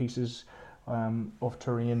blocking pieces of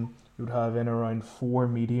terrain. You would have in around 4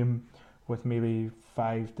 medium with maybe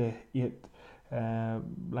 5 to 8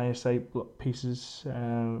 line of sight pieces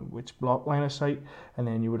which block line of sight, and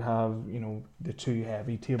then you would have, you know, the 2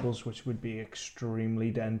 heavy tables which would be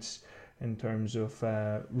extremely dense in terms of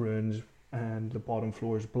runes, and the bottom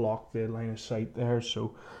floors block the line of sight there.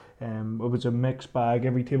 So it was a mixed bag.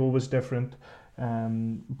 Every table was different,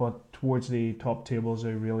 but towards the top tables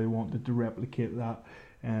I really wanted to replicate that,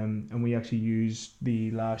 and we actually used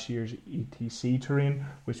the last year's ETC terrain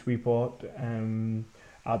which we bought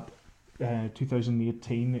at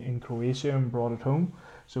 2018 in Croatia and brought it home.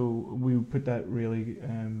 So we put that really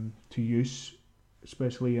to use,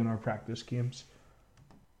 especially in our practice games.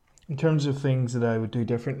 In terms of things that I would do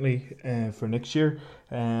differently for next year,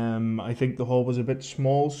 I think the hall was a bit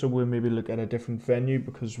small, so we'll maybe look at a different venue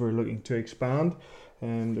because we're looking to expand.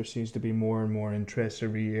 There seems to be more and more interest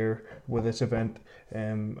every year with this event.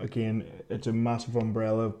 Again, it's a massive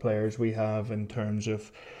umbrella of players we have in terms of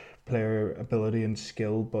player ability and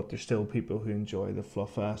skill, but there's still people who enjoy the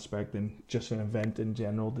fluff aspect and just an event in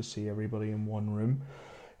general to see everybody in one room.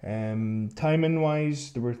 Timing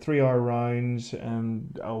wise, there were 3-hour rounds,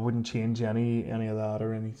 and I wouldn't change any of that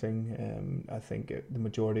or anything. I think the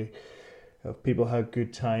majority of people had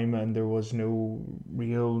good time, and there was no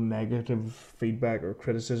real negative feedback or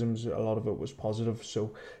criticisms. A lot of it was positive,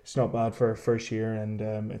 so it's not bad for our first year, and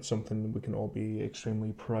it's something we can all be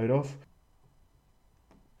extremely proud of.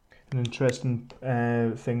 An interesting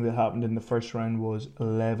thing that happened in the first round was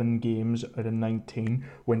 11 games out of 19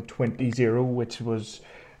 went 20-0, which was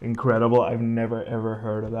incredible. I've never ever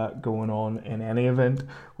heard of that going on in any event,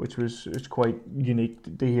 which was it's quite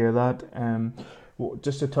unique to hear that.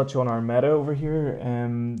 Just to touch on our meta over here,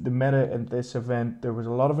 the meta at this event, there was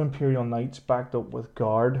a lot of Imperial Knights backed up with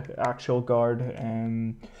guard, actual guard,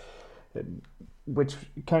 which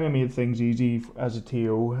kind of made things easy as a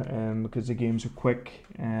TO, because the games were quick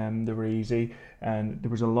and they were easy, and there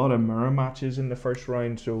was a lot of mirror matches in the first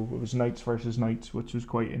round, so it was Knights versus Knights, which was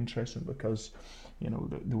quite interesting because, you know,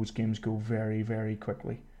 those games go very, very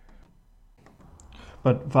quickly.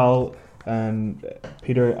 But Val and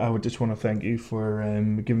Peter, I would just want to thank you for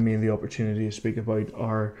giving me the opportunity to speak about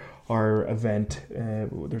our event.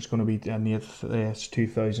 There's going to be a NATHS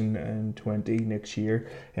 2020 next year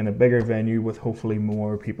in a bigger venue with hopefully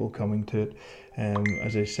more people coming to it.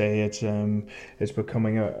 As I say, it's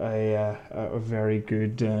becoming a very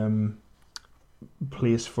good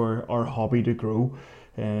place for our hobby to grow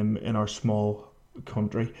in our small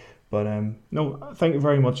country. But no, thank you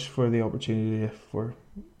very much for the opportunity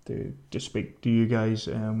to speak to you guys.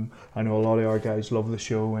 I know a lot of our guys love the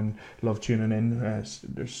show and love tuning in.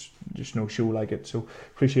 There's just no show like it, so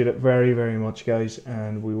appreciate it very, very much, guys,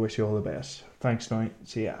 and we wish you all the best. Thanks now.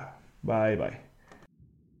 See ya. Bye.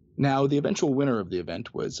 Now, the eventual winner of the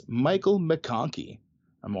event was Michael McConkey,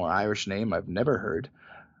 a more Irish name I've never heard.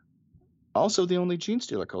 Also the only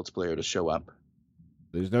Genestealer Cults player to show up.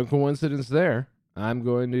 There's no coincidence there. I'm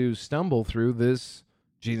going to stumble through this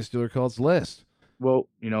Genestealer Cults list. Well,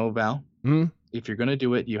 you know, Val, if you're going to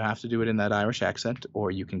do it, you have to do it in that Irish accent,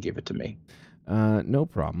 or you can give it to me. No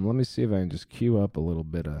problem. Let me see if I can just queue up a little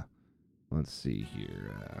bit of... Let's see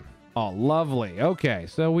here. Oh, lovely. Okay,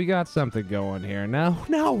 so we got something going here.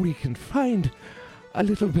 Now we can find a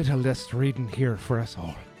little bit of list reading here for us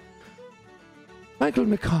all. Michael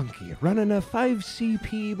McConkey, running a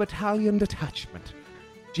 5CP battalion detachment.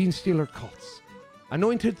 Genestealer Cults.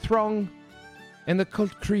 Anointed Throng in the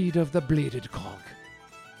cult creed of the Bladed Cog.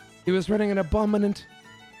 He was running an Abominant,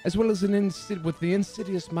 as well as with the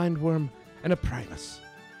Insidious Mindworm and a Primus.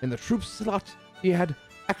 In the troop slot, he had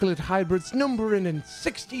Acolyte hybrids numbering in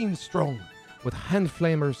 16 strong, with Hand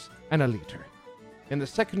Flamers and a Leader. In the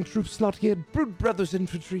second troop slot, he had Brood Brothers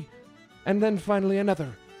Infantry, and then finally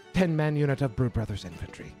another 10-man unit of Brood Brothers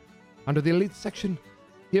Infantry. Under the Elite section,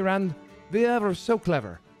 he ran the ever so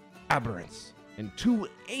clever Aberrants. and 2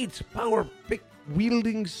 8-power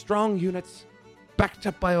pick-wielding strong units, backed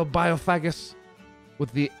up by a Biophagus,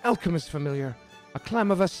 with the Alchemist Familiar, a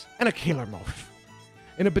Clamavus, and a Killer Morph.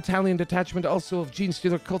 In a battalion detachment also of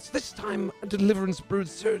Genestealer cults, this time a Deliverance Brood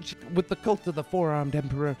surge with the cult of the Four-Armed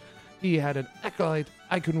Emperor. He had an Acolyte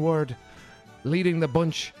Icon Ward leading the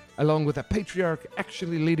bunch, along with a Patriarch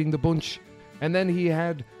actually leading the bunch. And then he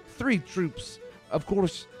had 3 troops, of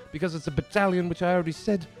course, because it's a battalion, which I already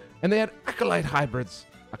said. And they had Acolyte Hybrids,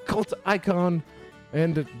 a Cult Icon,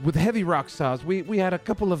 and with heavy rock saws. We had a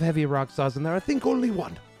couple of heavy rock saws in there. I think only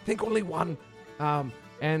one.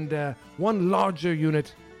 And one larger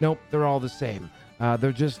unit. Nope, they're all the same.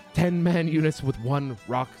 They're just 10-man units with 1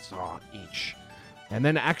 rock saw each. And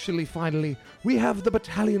then actually, finally, we have the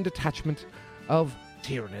battalion detachment of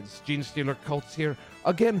Tyranids, Genestealer cults here.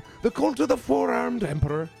 Again, the cult of the Four-Armed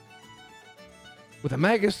Emperor, with a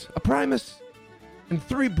Magus, a Primus, and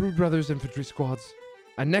 3 Brood Brothers infantry squads,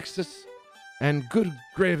 a Nexus, and good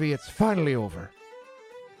gravy, it's finally over.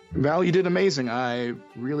 Val, you did amazing. I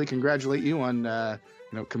really congratulate you on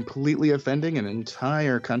completely offending an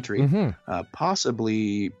entire country,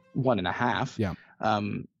 possibly 1.5. Yeah.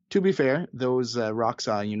 To be fair, those rock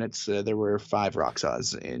saw units, there were 5 rock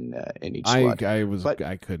saws in each squad.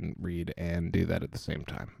 I couldn't read and do that at the same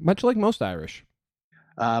time, much like most Irish.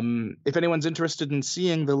 If anyone's interested in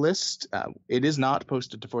seeing the list, it is not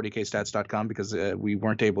posted to 40kstats.com because we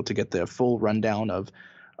weren't able to get the full rundown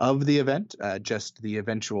of the event, just the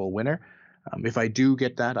eventual winner. If I do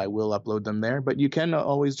get that, I will upload them there. But you can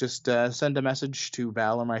always just send a message to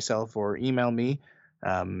Val or myself or email me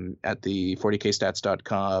at the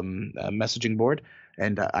 40kstats.com messaging board,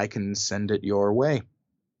 and I can send it your way.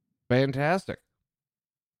 Fantastic.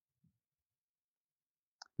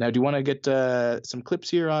 Now, do you want to get some clips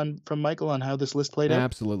here from Michael on how this list played out?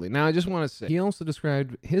 Absolutely. Now, I just want to say, he also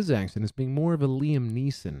described his accent as being more of a Liam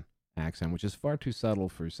Neeson accent, which is far too subtle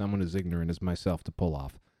for someone as ignorant as myself to pull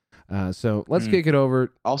off. So let's kick it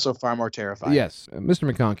over. Also far more terrifying. Yes,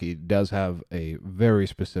 Mr. McConkey does have a very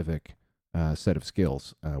specific set of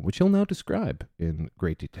skills, which he'll now describe in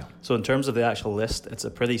great detail. So in terms of the actual list, it's a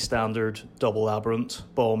pretty standard double aberrant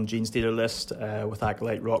bomb Genestealer list with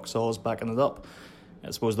Acolyte rock saws backing it up. I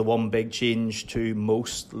suppose the one big change to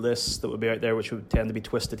most lists that would be out there, which would tend to be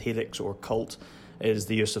Twisted Helix or Cult, is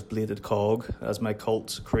the use of Bladed Cog as my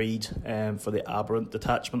cult creed for the aberrant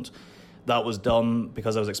detachment. That was done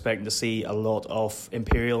because I was expecting to see a lot of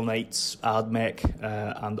Imperial Knights, AdMech,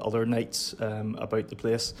 and other Knights about the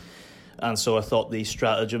place. And so I thought the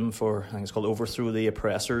stratagem for, I think it's called Overthrow the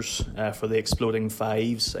Oppressors, for the Exploding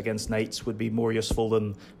Fives against Knights would be more useful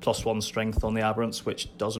than +1 strength on the aberrants,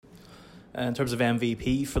 which doesn't. In terms of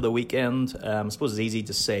MVP for the weekend, I suppose it's easy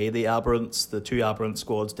to say the aberrants, the 2 aberrant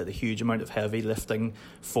squads did a huge amount of heavy lifting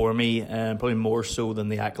for me, probably more so than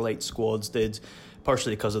the Acolyte squads did,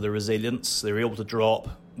 partially because of the resilience. They were able to drop,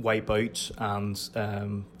 wipe out,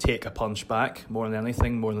 and take a punch back more than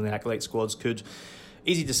anything, more than the Acolyte squads could.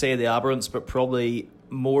 Easy to say the aberrants, but probably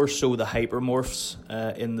more so the hypermorphs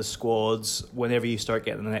in the squads. Whenever you start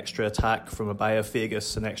getting an extra attack from a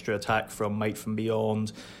Biophagus, an extra attack from Might from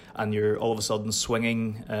Beyond, and you're all of a sudden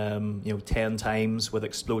swinging 10 times with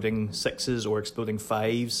exploding 6s or exploding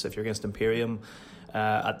 5s if you're against Imperium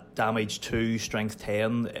at damage 2, strength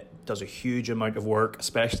 10, it does a huge amount of work,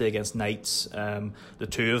 especially against Knights. The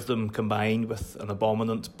 2 of them combined with an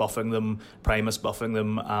Abominant buffing them, Primus buffing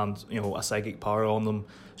them, and a Psychic Power on them,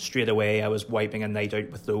 straight away I was wiping a Knight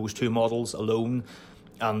out with those 2 models alone,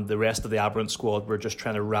 and the rest of the Aberrant squad were just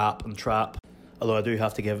trying to wrap and trap. Although I do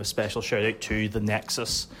have to give a special shout out to the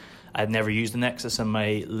Nexus. I'd never used the Nexus in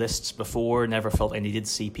my lists before, never felt I needed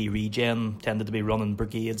CP regen, tended to be running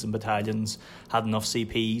brigades and battalions, had enough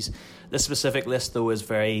CPs. This specific list though is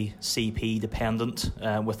very CP dependent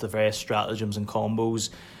with the various stratagems and combos,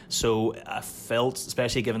 so I felt,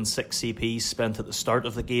 especially given 6 CPs spent at the start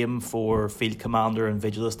of the game for Field Commander and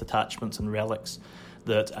Vigilus detachments and relics,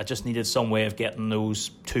 that I just needed some way of getting those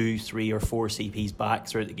 2, 3 or 4 CPs back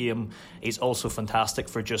throughout the game. He's also fantastic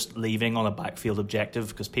for just leaving on a backfield objective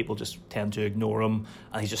because people just tend to ignore him,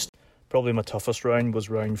 and he's just... Probably my toughest round was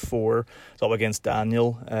round 4. It's up against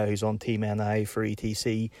Daniel, who's on Team NI for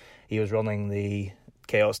ETC. He was running the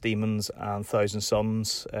Chaos Demons and Thousand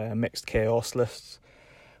Suns mixed Chaos lists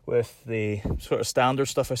with the sort of standard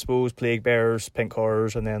stuff, I suppose, Plague Bearers, Pink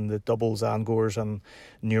Horrors, and then the double Zangors and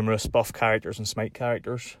numerous buff characters and smite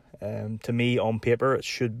characters. To me, on paper, it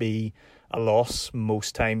should be a loss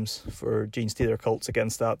most times for Genestealer cults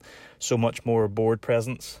against that. So much more board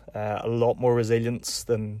presence, a lot more resilience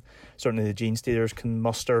than certainly the Genestealers can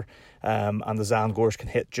muster, and the Zangors can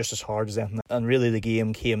hit just as hard as anything. And really the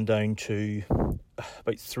game came down to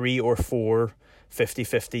about 3 or 4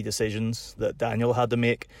 50-50 decisions that Daniel had to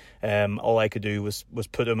make. All I could do was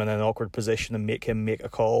put him in an awkward position and make him make a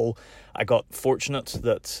call. I got fortunate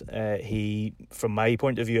that he, from my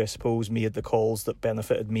point of view, I suppose, made the calls that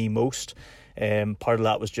benefited me most. Part of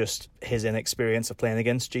that was just his inexperience of playing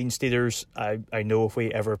against Gene Stealers. I know if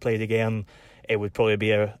we ever played again, it would probably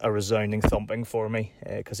be a resounding thumping for me,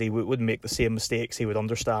 because he wouldn't make the same mistakes. He would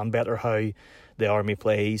understand better how the army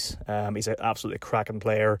plays. He's an absolutely cracking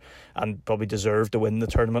player and probably deserved to win the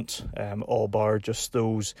tournament, all bar just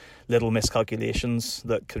those little miscalculations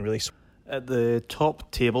that can really... At the top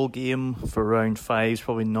table game for round 5 is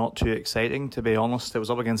probably not too exciting, to be honest. It was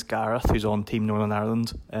up against Gareth, who's on Team Northern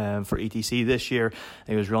Ireland for ETC this year.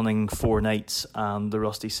 He was running 4 Knights and the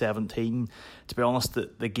Rusty 17. To be honest,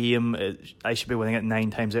 the game, I should be winning it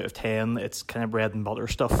 9 times out of 10. It's kind of bread and butter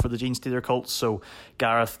stuff for the Gene Stealer cults. So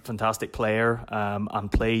Gareth, fantastic player, and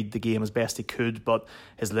played the game as best he could, but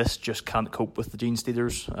his list just can't cope with the Gene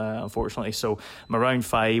Stealers, unfortunately. So my round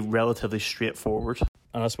 5, relatively straightforward.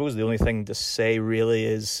 And I suppose the only thing to say really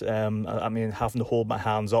is, having to hold my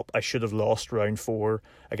hands up, I should have lost round 4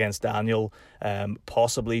 against Daniel.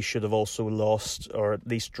 Possibly should have also lost, or at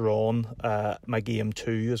least drawn, my game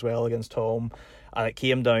 2 as well against Tom. And it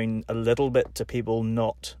came down a little bit to people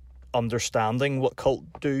not understanding what cult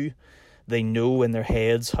do. They know in their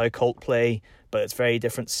heads how cult play, but it's very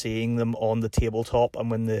different seeing them on the tabletop.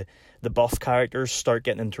 And when the buff characters start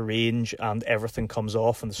getting into range and everything comes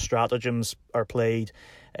off and the stratagems are played,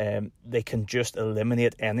 they can just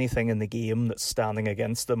eliminate anything in the game that's standing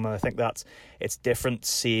against them. And I think it's different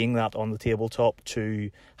seeing that on the tabletop to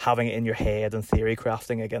having it in your head and theory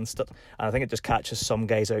crafting against it. And I think it just catches some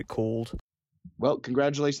guys out cold. Well,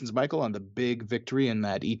 congratulations, Michael, on the big victory in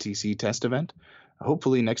that ETC test event.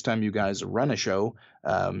 Hopefully next time you guys run a show,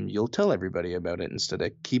 you'll tell everybody about it instead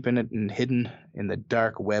of keeping it hidden in the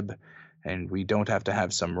dark web, and we don't have to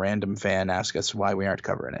have some random fan ask us why we aren't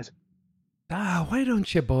covering it. Why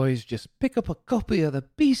don't you boys just pick up a copy of the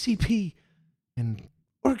BCP and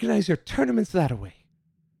organize your tournaments that way?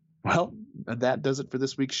 Well, that does it for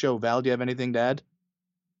this week's show. Val, do you have anything to add?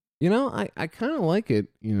 I kind of like it,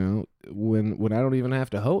 when I don't even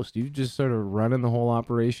have to host. You just sort of running the whole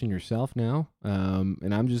operation yourself now,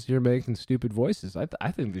 and I'm just here making stupid voices.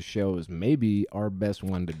 I think the show is maybe our best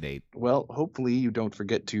one to date. Well, hopefully you don't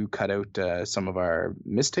forget to cut out some of our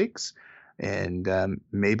mistakes, and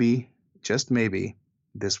maybe, just maybe,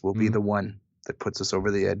 this will be the one that puts us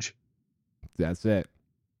over the edge. That's it.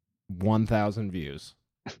 1,000 views.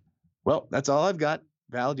 Well, that's all I've got.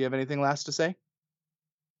 Val, do you have anything last to say?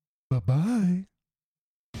 Bye-bye.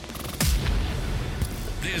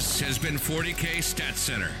 This has been 40K Stat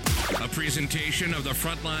Center, a presentation of the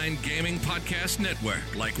Frontline Gaming Podcast Network.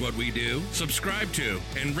 Like what we do? Subscribe to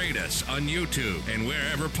and rate us on YouTube and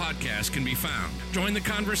wherever podcasts can be found. Join the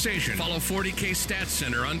conversation. Follow 40K Stat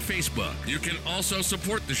Center on Facebook. You can also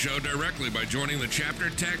support the show directly by joining the Chapter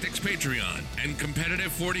Tactics Patreon and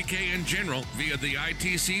competitive 40K in general via the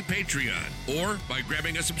ITC Patreon, or by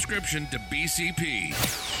grabbing a subscription to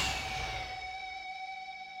BCP.